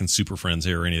not talking Super Friends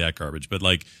here or any of that garbage, but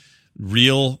like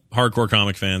real hardcore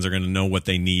comic fans are going to know what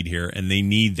they need here, and they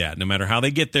need that. No matter how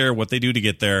they get there, what they do to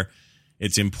get there,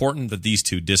 it's important that these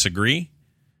two disagree.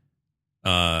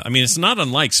 I mean, it's not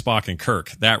unlike Spock and Kirk,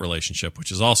 that relationship,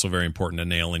 which is also very important to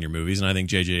nail in your movies, and I think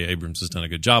J.J. Abrams has done a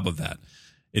good job of that.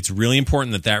 It's really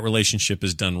important that relationship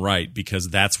is done right because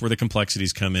that's where the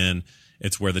complexities come in.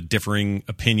 It's where the differing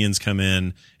opinions come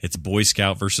in. It's Boy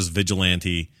Scout versus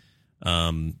Vigilante. The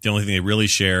only thing they really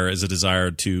share is a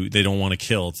desire they don't want to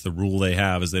kill. It's the rule they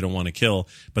have is they don't want to kill,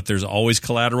 but there's always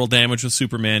collateral damage with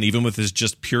Superman, even with his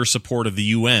just pure support of the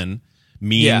UN.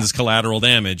 Means collateral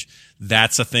damage.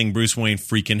 That's a thing Bruce Wayne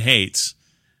freaking hates,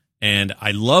 and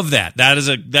I love that.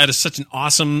 That is such an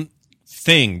awesome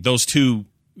thing. Those two,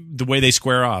 the way they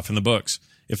square off in the books.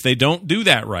 If they don't do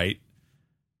that right,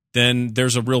 then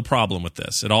there's a real problem with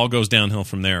this. It all goes downhill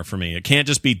from there for me. It can't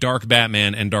just be dark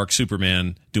Batman and dark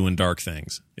Superman doing dark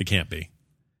things. It can't be.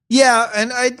 Yeah,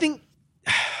 and I think,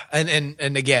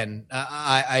 and again,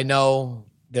 I know.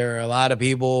 There are a lot of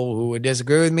people who would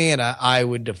disagree with me, and I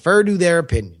would defer to their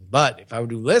opinion. But if I were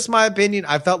to list my opinion,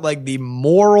 I felt like the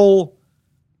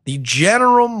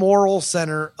general moral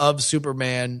center of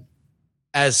Superman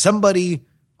as somebody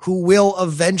who will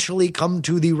eventually come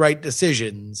to the right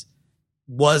decisions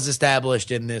was established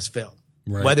in this film.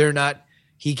 Right. Whether or not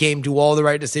he came to all the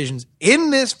right decisions in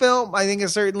this film, I think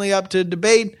is certainly up to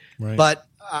debate. Right. But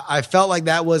I felt like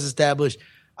that was established.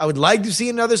 I would like to see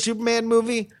another Superman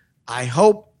movie. I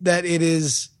hope that it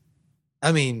is,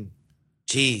 I mean,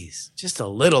 geez, just a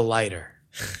little lighter.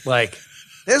 Like,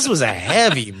 this was a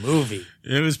heavy movie.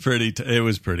 It was pretty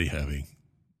heavy.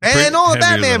 And all the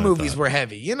Batman movies were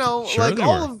heavy. You know, sure, like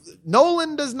all of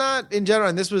Nolan does not in general.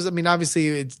 And this was, I mean, obviously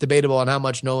it's debatable on how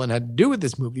much Nolan had to do with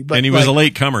this movie. But and he was a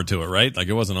late comer to it, right? Like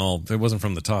it wasn't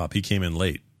from the top. He came in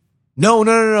late. No.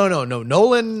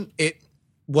 Nolan, it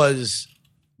was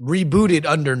rebooted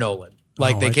under Nolan.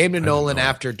 Like they came to Nolan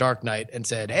after Dark Knight and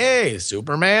said, "Hey,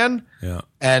 Superman." Yeah.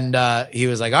 And he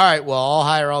was like, "All right, well, I'll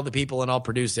hire all the people and I'll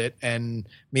produce it." And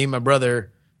me and my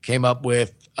brother came up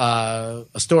with a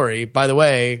story. By the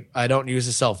way, I don't use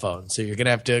a cell phone, so you're gonna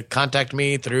have to contact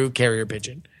me through carrier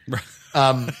pigeon.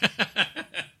 Right.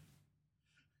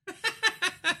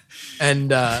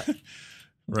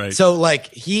 So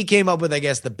like he came up with, I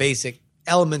guess, the basic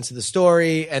elements of the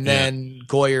story, and then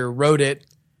Goyer wrote it.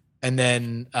 And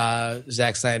then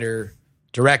Zack Snyder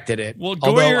directed it. Well,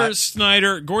 Goyer,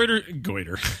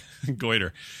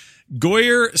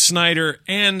 Snyder,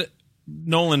 and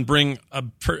Nolan bring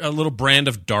a little brand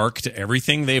of dark to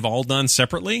everything they've all done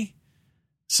separately.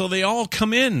 So they all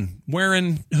come in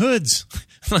wearing hoods.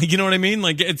 Like, you know what I mean?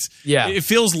 Like it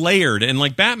feels layered. And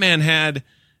like Batman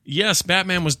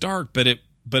was dark, but it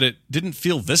didn't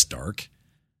feel this dark.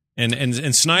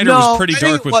 And Snyder was pretty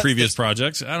dark with previous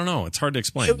projects. I don't know. It's hard to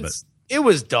explain. It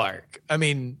was dark. I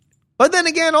mean, but then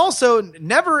again, also,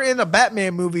 never in a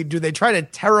Batman movie do they try to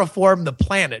terraform the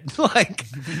planet. Like,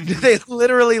 do they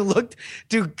literally look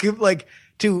to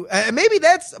maybe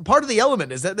that's part of the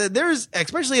element is that there's,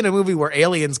 especially in a movie where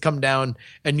aliens come down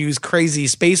and use crazy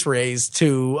space rays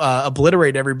to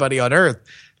obliterate everybody on Earth.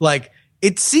 Like,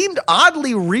 it seemed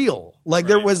oddly real. Like,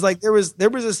 there was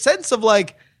a sense of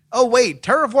like, oh wait,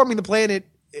 terraforming the planet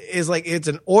is like, it's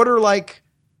an order like,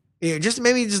 just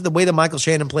maybe just the way that Michael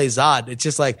Shannon plays Zod. It's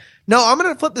just like, no, I'm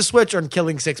going to flip the switch on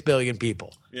killing 6 billion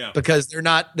people. Yeah. Because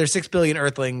they're 6 billion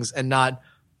Earthlings and not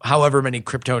however many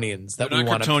Kryptonians that we want.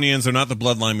 They're not Kryptonians. They're not the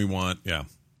bloodline we want. Yeah.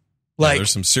 Like,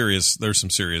 there's some serious.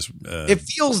 It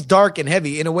feels dark and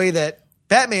heavy in a way that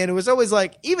Batman, it was always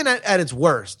like, even at its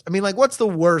worst. I mean, like, what's the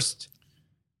worst?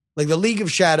 Like, the League of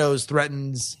Shadows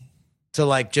threatens to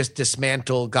like just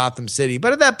dismantle Gotham City.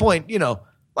 But at that point, you know,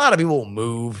 a lot of people will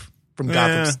move from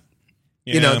Gotham City.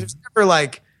 Yeah. You know, there's never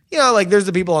like, you know, like there's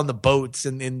the people on the boats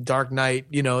in Dark Knight,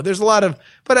 you know, there's a lot of,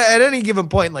 but at any given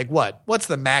point, like what's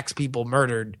the max people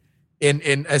murdered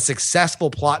in a successful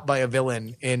plot by a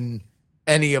villain in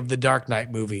any of the Dark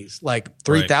Knight movies? Like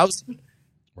 3,000?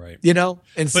 Right. You know?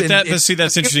 But see,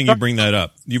 that's interesting. You bring that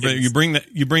up. You bring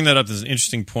that up as an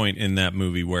interesting point in that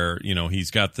movie where, you know,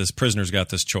 prisoner's got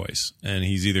this choice and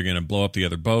he's either going to blow up the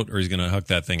other boat or he's going to huck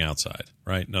that thing outside.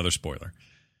 Right. Another spoiler.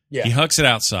 Yeah. He hucks it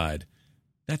outside.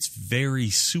 That's very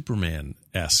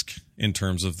Superman-esque in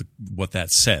terms of what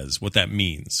that says, what that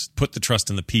means. Put the trust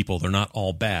in the people. They're not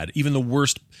all bad. Even the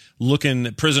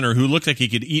worst-looking prisoner who looked like he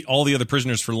could eat all the other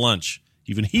prisoners for lunch,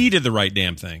 even he did the right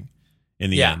damn thing in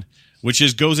the end,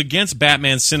 which goes against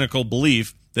Batman's cynical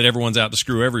belief that everyone's out to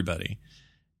screw everybody.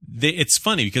 It's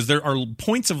funny because there are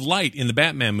points of light in the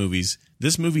Batman movies.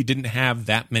 This movie didn't have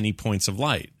that many points of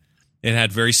light. It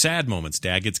had very sad moments.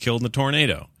 Dad gets killed in the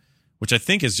tornado. Which I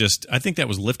think that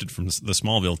was lifted from the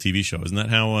Smallville TV show. Isn't that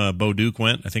how Bo Duke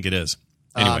went? I think it is.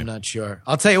 Anyway. I'm not sure.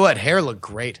 I'll tell you what, hair looked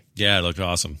great. Yeah, it looked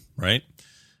awesome, right?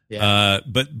 Yeah.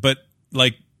 But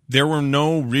like there were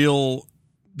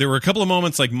a couple of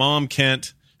moments like Mom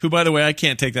Kent, who by the way, I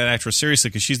can't take that actress seriously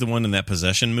because she's the one in that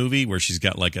Possession movie where she's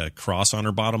got like a cross on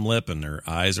her bottom lip and her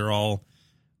eyes are all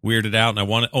weirded out. And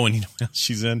and you know what else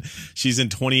she's in? She's in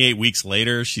 28 Weeks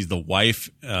Later. She's the wife,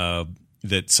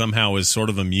 that somehow is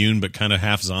sort of immune but kind of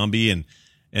half zombie and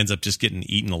ends up just getting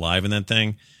eaten alive in that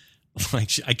thing. Like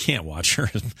I can't watch her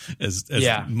as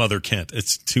Mother Kent.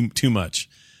 It's too much.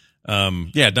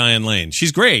 Diane Lane.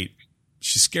 She's great.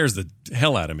 She scares the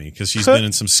hell out of me because she's been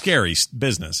in some scary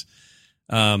business.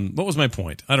 What was my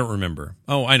point? I don't remember.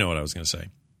 Oh, I know what I was going to say.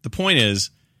 The point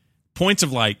is, points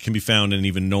of light can be found in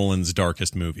even Nolan's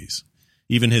darkest movies.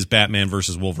 Even his Batman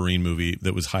versus Wolverine movie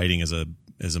that was hiding as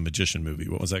a magician movie.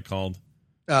 What was that called?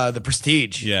 The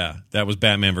Prestige. Yeah, that was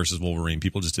Batman versus Wolverine.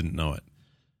 People just didn't know it.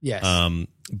 Yes.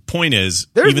 Point is,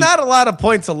 there's not a lot of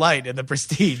points of light in the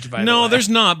Prestige. By the way, no, there's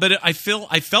not. But I felt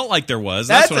like there was.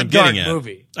 That's what I'm getting at.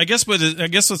 Movie. I guess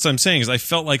what I'm saying is I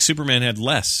felt like Superman had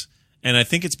less, and I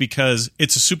think it's because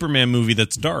it's a Superman movie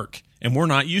that's dark, and we're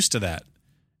not used to that,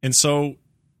 and so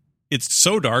it's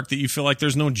so dark that you feel like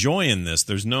there's no joy in this.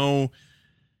 There's no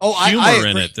humor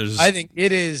in it. I think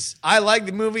it is. I like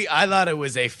the movie. I thought it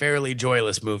was a fairly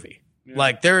joyless movie. Yeah.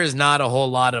 Like there is not a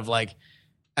whole lot of like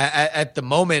at the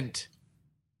moment,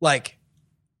 like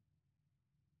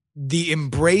the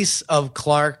embrace of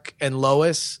Clark and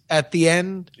Lois at the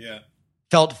end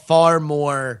felt far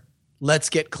more let's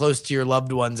get close to your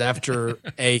loved ones after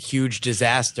a huge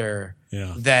disaster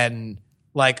than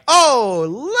like, oh,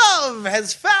 love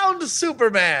has found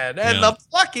Superman and the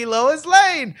plucky Lois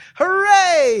Lane.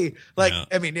 Hooray. Like,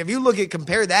 I mean, if you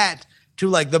compare that to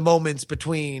like the moments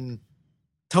between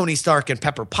Tony Stark and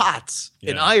Pepper Potts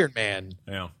in Iron Man.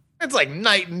 Yeah. It's like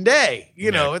night and day,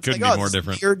 you know. It's like, more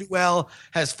different. Ne'er-do-well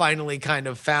has finally kind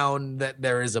of found that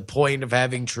there is a point of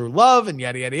having true love and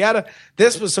yada, yada, yada.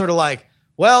 This was sort of like,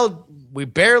 well, we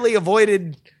barely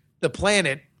avoided the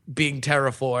planet being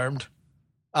terraformed.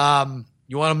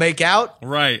 You want to make out?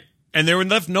 Right. And there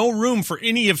left no room for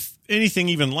anything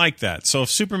even like that. So if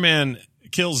Superman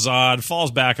kills Zod, falls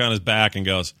back on his back and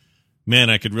goes, man,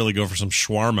 I could really go for some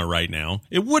shawarma right now,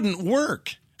 it wouldn't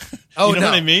work. You know what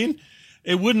I mean?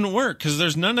 It wouldn't work because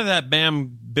there's none of that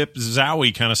bam, bip,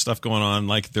 zowie kind of stuff going on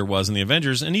like there was in the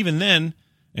Avengers. And even then,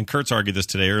 and Kurtz argued this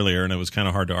today earlier, and it was kind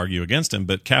of hard to argue against him,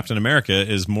 but Captain America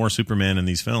is more Superman in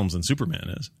these films than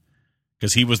Superman is.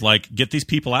 Because he was like, get these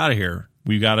people out of here.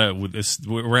 We're having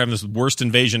this worst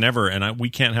invasion ever, and we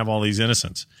can't have all these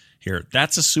innocents here.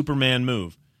 That's a Superman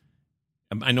move.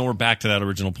 I know we're back to that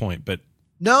original point, but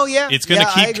it's going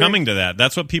to keep coming to that.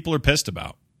 That's what people are pissed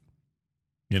about.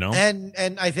 You know,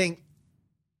 and I think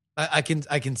I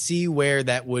can see where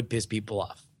that would piss people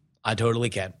off. I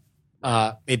totally can.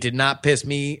 It did not piss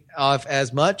me off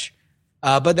as much.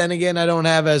 But then again, I don't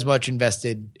have as much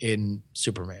invested in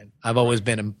Superman. I've always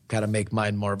been a kind of make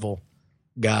mine Marvel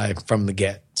guy from the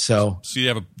get. So you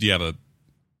have a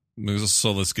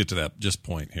so let's get to that just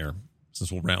point here,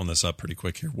 since we'll round this up pretty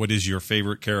quick here. What is your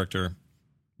favorite character,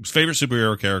 favorite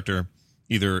superhero character?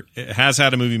 Either has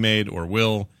had a movie made or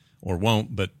will or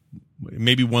won't, but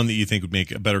maybe one that you think would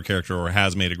make a better character or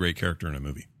has made a great character in a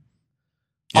movie.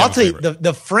 I'll tell you,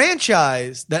 the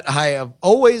franchise that I have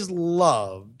always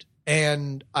loved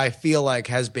and I feel like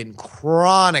has been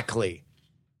chronically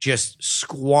just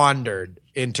squandered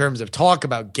in terms of talk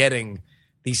about getting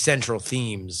these central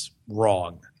themes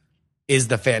wrong is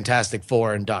the Fantastic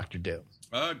Four and Doctor Doom.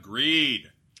 Agreed.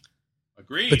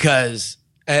 Because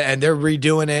and they're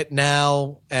redoing it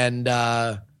now. And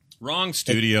wrong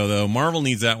studio though. Marvel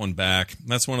needs that one back.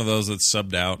 That's one of those that's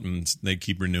subbed out, and they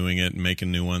keep renewing it and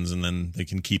making new ones, and then they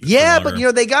can keep it. Yeah, but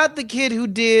they got the kid who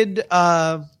did.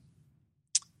 Yeah.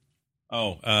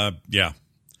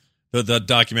 The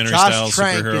documentary Josh style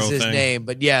Trank superhero is his thing. name,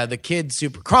 but yeah, the kid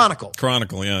Chronicle.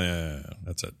 Chronicle, yeah.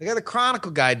 That's it. They got the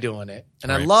Chronicle guy doing it, and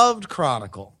I Right. loved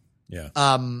Chronicle. Yeah.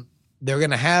 They're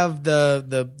gonna have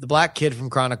the black kid from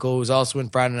Chronicle, who's also in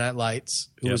Friday Night Lights,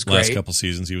 who was great. Last couple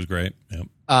seasons, he was great. Yep.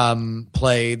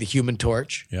 Play the Human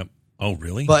Torch. Yep. Oh,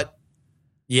 really? But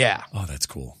yeah, oh, that's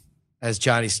cool. as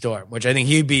Johnny Storm, which I think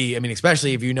he'd be. I mean,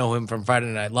 especially if you know him from Friday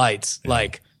Night Lights,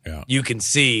 you can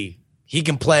see he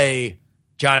can play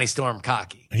Johnny Storm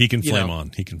cocky. He can flame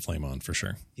on. He can flame on for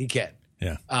sure. He can.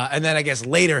 Yeah. And then I guess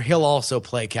later he'll also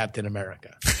play Captain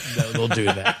America. They'll do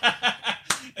that.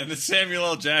 And the Samuel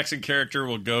L. Jackson character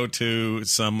will go to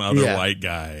some other white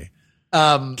guy.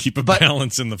 Keep a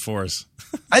balance in the Force.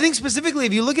 I think specifically,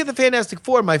 if you look at the Fantastic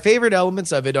Four, my favorite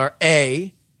elements of it are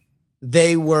A,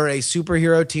 they were a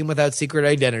superhero team without secret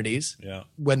identities. Yeah.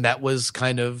 When that was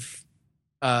kind of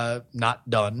not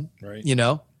done. Right.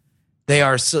 They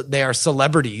are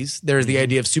celebrities. There's the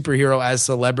idea of superhero as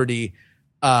celebrity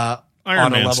Iron on a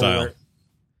Man level style. Where,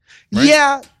 Right?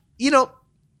 Yeah,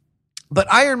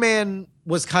 but Iron Man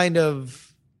was kind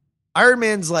of Iron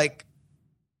Man's like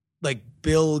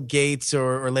Bill Gates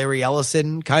or Larry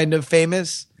Ellison kind of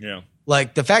famous. Yeah.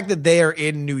 Like the fact that they are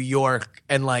in New York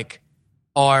and they're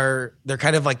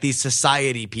kind of like these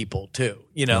society people too,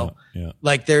 Yeah.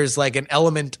 Like there's like an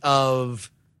element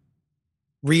of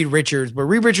Reed Richards, but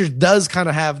Reed Richards does kind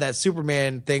of have that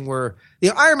Superman thing where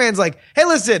Iron Man's like, hey,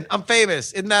 listen, I'm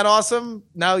famous. Isn't that awesome?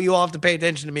 Now you all have to pay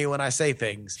attention to me when I say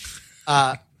things.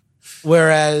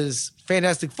 Whereas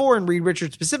Fantastic Four and Reed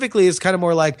Richards specifically is kind of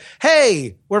more like,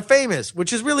 hey, we're famous,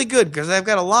 which is really good because I've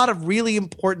got a lot of really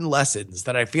important lessons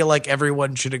that I feel like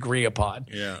everyone should agree upon.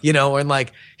 Yeah. And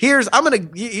like, here's come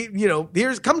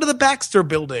to the Baxter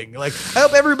Building. Like, I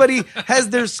hope everybody has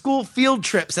their school field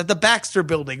trips at the Baxter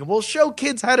Building and we'll show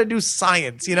kids how to do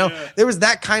science. There was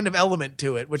that kind of element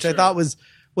to it, which I thought was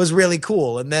really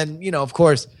cool. And then, of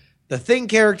course, the Thing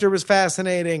character was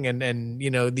fascinating, and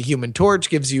the Human Torch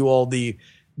gives you all the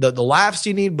laughs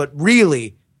you need, but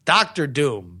really, Doctor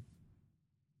Doom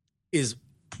is,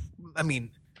 I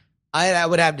mean, I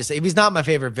would have to say, if he's not my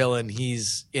favorite villain,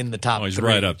 he's in the top. Oh, he's 3.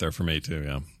 right up there for me too.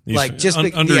 Yeah, he's like just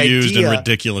the underused idea, and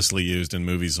ridiculously used in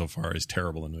movies so far. He's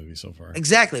terrible in movies so far.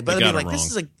 Exactly, but They I mean, got it like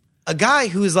this wrong. is a guy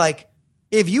who's like,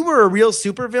 if you were a real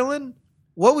supervillain,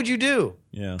 what would you do?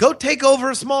 Yeah. Go take over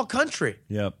a small country.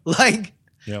 Yep. Like.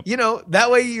 Yep. That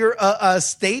way you're a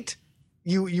state.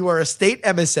 You are a state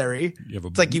emissary.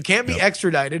 It's like you can't be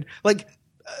extradited. Like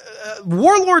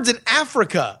warlords in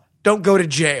Africa don't go to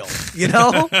jail.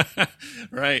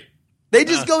 Right. They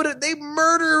just they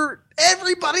murder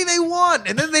everybody they want,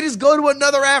 and then they just go to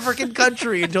another African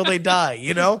country until they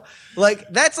die. Like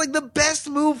that's like the best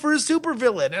move for a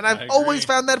supervillain, and I've always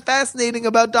found that fascinating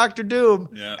about Doctor Doom.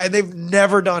 Yeah. And they've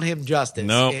never done him justice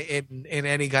Nope. in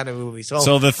any kind of movie.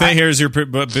 So the thing here's your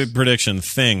big prediction: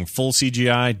 Thing, full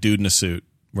CGI, dude in a suit.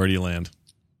 Where do you land?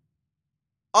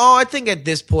 Oh, I think at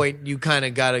this point you kind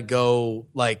of got to go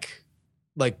like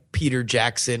Peter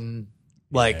Jackson,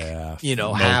 half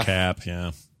cap.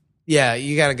 Yeah. Yeah,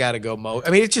 you gotta go Mo.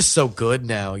 I mean, it's just so good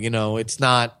now. It's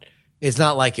not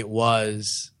like it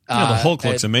was. Yeah, the Hulk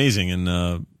looks amazing in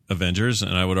Avengers,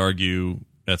 and I would argue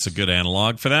that's a good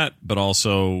analog for that. But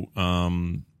also,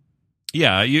 anything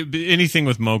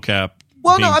with mocap.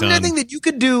 Well, no, I think that you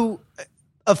could do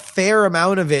a fair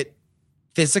amount of it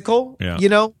physical.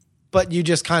 Yeah. But you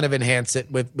just kind of enhance it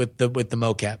with the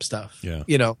mocap stuff. Yeah.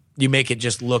 You make it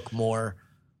just look more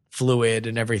fluid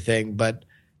and everything. But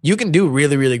you can do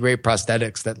really, really great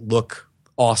prosthetics that look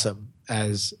awesome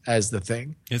as the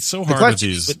Thing. It's so The hard question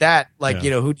with is these. with that,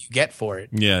 who do you get for it?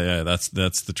 Yeah, that's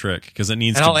the trick because it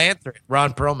needs And to. I'll answer it.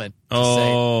 Ron Perlman.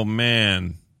 Oh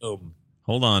man, Boom.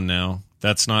 hold on now.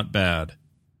 That's not bad.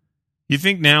 You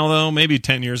think now though? Maybe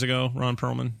 10 years ago, Ron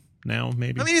Perlman. Now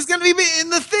maybe. I mean, he's going to be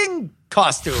in the Thing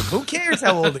costume. Who cares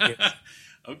how old he is?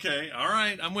 Okay, all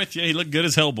right, I'm with you. He looked good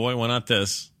as Hellboy. Why not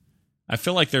this? I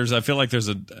feel like there's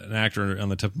an actor on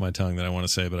the tip of my tongue that I want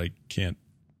to say, but I can't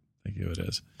think who it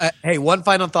is. Hey, one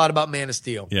final thought about Man of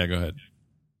Steel. Yeah, go ahead.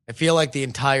 I feel like the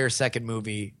entire second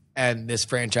movie and this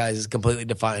franchise is completely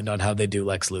defined on how they do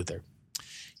Lex Luthor.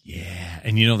 Yeah,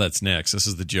 and that's next. This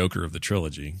is the Joker of the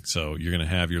trilogy, so you're going to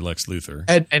have your Lex Luthor.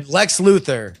 And Lex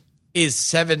Luthor is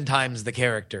 7 times the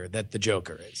character that the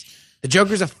Joker is. The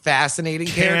Joker's a fascinating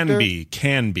character.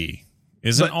 Can be.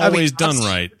 Isn't always done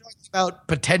right. About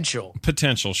potential.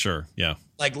 Potential, sure. Yeah.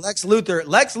 Like Lex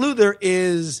Luthor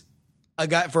is a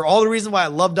guy, for all the reason why I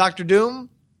love Doctor Doom.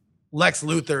 Lex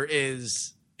Luthor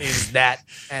is that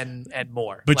and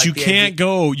more. But like you can't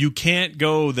go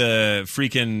the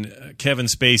freaking Kevin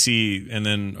Spacey and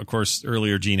then of course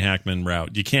earlier Gene Hackman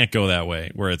route. You can't go that way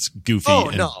where it's goofy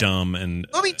and dumb and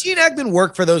I mean Gene Hackman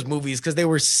worked for those movies because they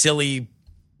were silly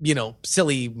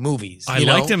movies. I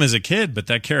liked him as a kid, but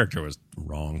that character was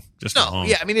wrong. Wrong.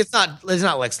 Yeah, I mean it's not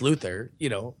Lex Luthor,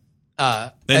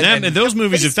 And those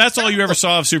movies, if that's all you ever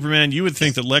saw of Superman, you would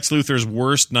think that Lex Luthor's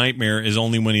worst nightmare is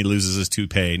only when he loses his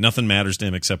toupee. Nothing matters to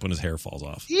him except when his hair falls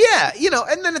off. Yeah,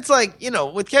 and then it's like,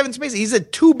 with Kevin Spacey, he's a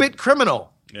 2-bit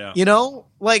criminal. Yeah.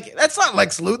 Like that's not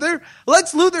Lex Luthor.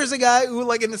 Lex Luthor is a guy who,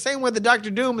 like, in the same way that Doctor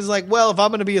Doom is like, well, if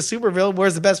I'm going to be a supervillain,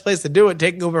 where's the best place to do it?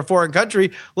 Taking over a foreign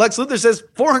country. Lex Luthor says,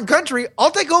 foreign country, I'll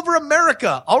take over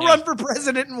America. I'll run for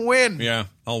president and win. Yeah,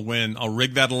 I'll win. I'll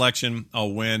rig that election.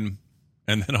 I'll win.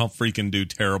 And then I'll freaking do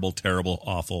terrible, terrible,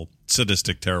 awful,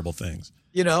 sadistic, terrible things.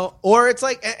 Or it's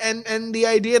like, and the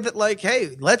idea that, like,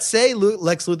 hey, let's say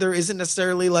Lex Luthor isn't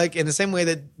necessarily, like, in the same way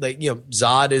that, like,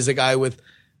 Zod is a guy with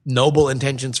noble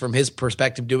intentions from his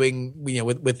perspective doing,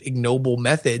 with ignoble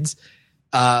methods.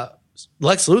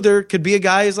 Lex Luthor could be a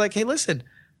guy who's like, hey, listen,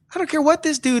 I don't care what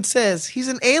this dude says. He's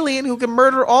an alien who can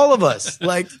murder all of us.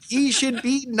 Like, he should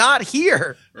be not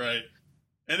here. Right.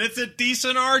 And it's a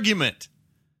decent argument.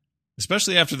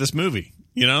 Especially after this movie,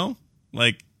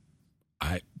 like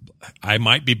I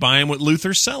might be buying what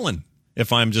Luthor's selling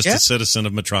if I'm just a citizen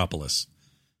of Metropolis,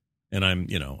 and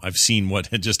I've seen what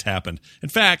had just happened. In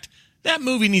fact, that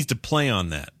movie needs to play on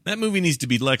that. That movie needs to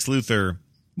be Lex Luthor.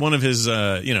 One of his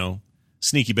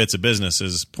sneaky bits of business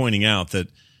is pointing out that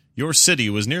your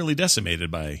city was nearly decimated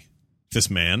by this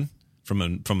man from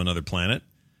another planet.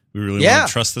 We really want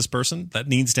to trust this person. That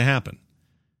needs to happen.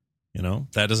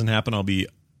 If that doesn't happen, I'll be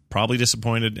probably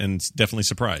disappointed and definitely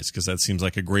surprised because that seems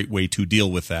like a great way to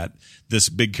deal with this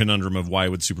big conundrum of why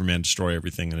would Superman destroy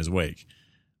everything in his wake.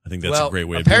 I think that's a great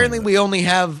way of doing it. Apparently we only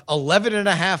have 11 and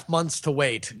a half months to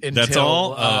wait until... That's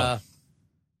all?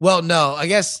 Well, no, I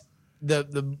guess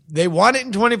they want it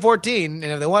in 2014,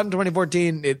 and if they want it in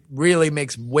 2014, it really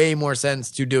makes way more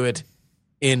sense to do it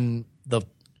in the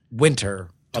winter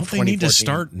of 2014. Don't they need to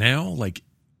start now? Like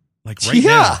right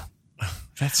now?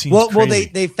 That seems crazy. Well,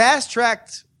 they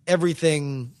fast-tracked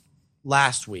everything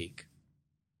last week.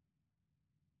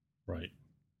 Right.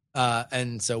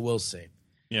 And so we'll see.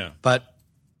 Yeah. But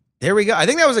there we go. I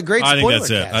think that was a great spoiler cast. I think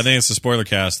that's it. I think it's the spoiler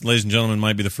cast. Ladies and gentlemen,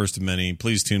 might be the first of many.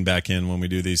 Please tune back in when we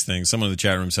do these things. Someone in the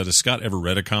chat room said, has Scott ever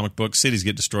read a comic book? Cities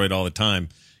get destroyed all the time.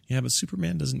 Yeah, but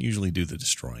Superman doesn't usually do the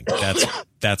destroying.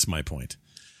 That's my point.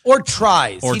 Or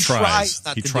tries.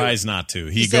 He tries not to.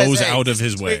 He goes says, out of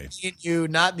his way. You,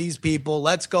 not these people.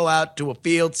 Let's go out to a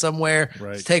field somewhere.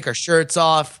 Right. Let's take our shirts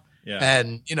off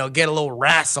and get a little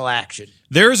wrestle action.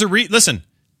 There's listen.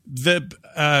 The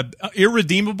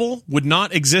Irredeemable would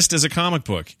not exist as a comic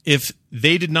book if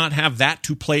they did not have that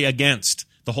to play against.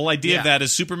 The whole idea of that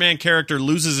is Superman character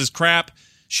loses his crap,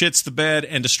 shits the bed,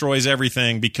 and destroys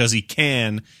everything because he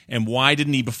can. And why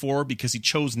didn't he before? Because he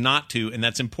chose not to, and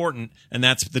that's important, and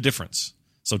that's the difference.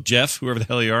 So, Jeff, whoever the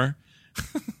hell you are,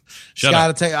 shut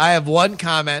up. Tell you, I have one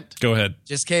comment. Go ahead.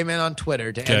 Just came in on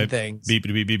Twitter to end things. Beep,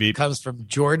 beep, beep, beep. Comes from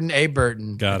Jordan A.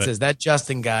 Burton. Got it. Says, that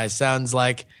Justin guy sounds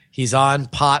like he's on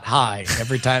pot high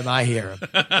every time I hear him.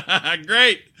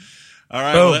 Great. All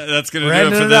right, well, that's going to do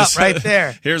it for this. Right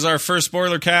there. Here's our first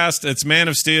spoiler cast. It's Man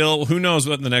of Steel. Who knows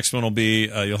what the next one will be?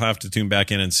 You'll have to tune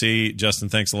back in and see. Justin,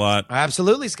 thanks a lot.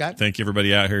 Absolutely, Scott. Thank you,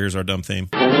 everybody out here. Here's our dumb theme.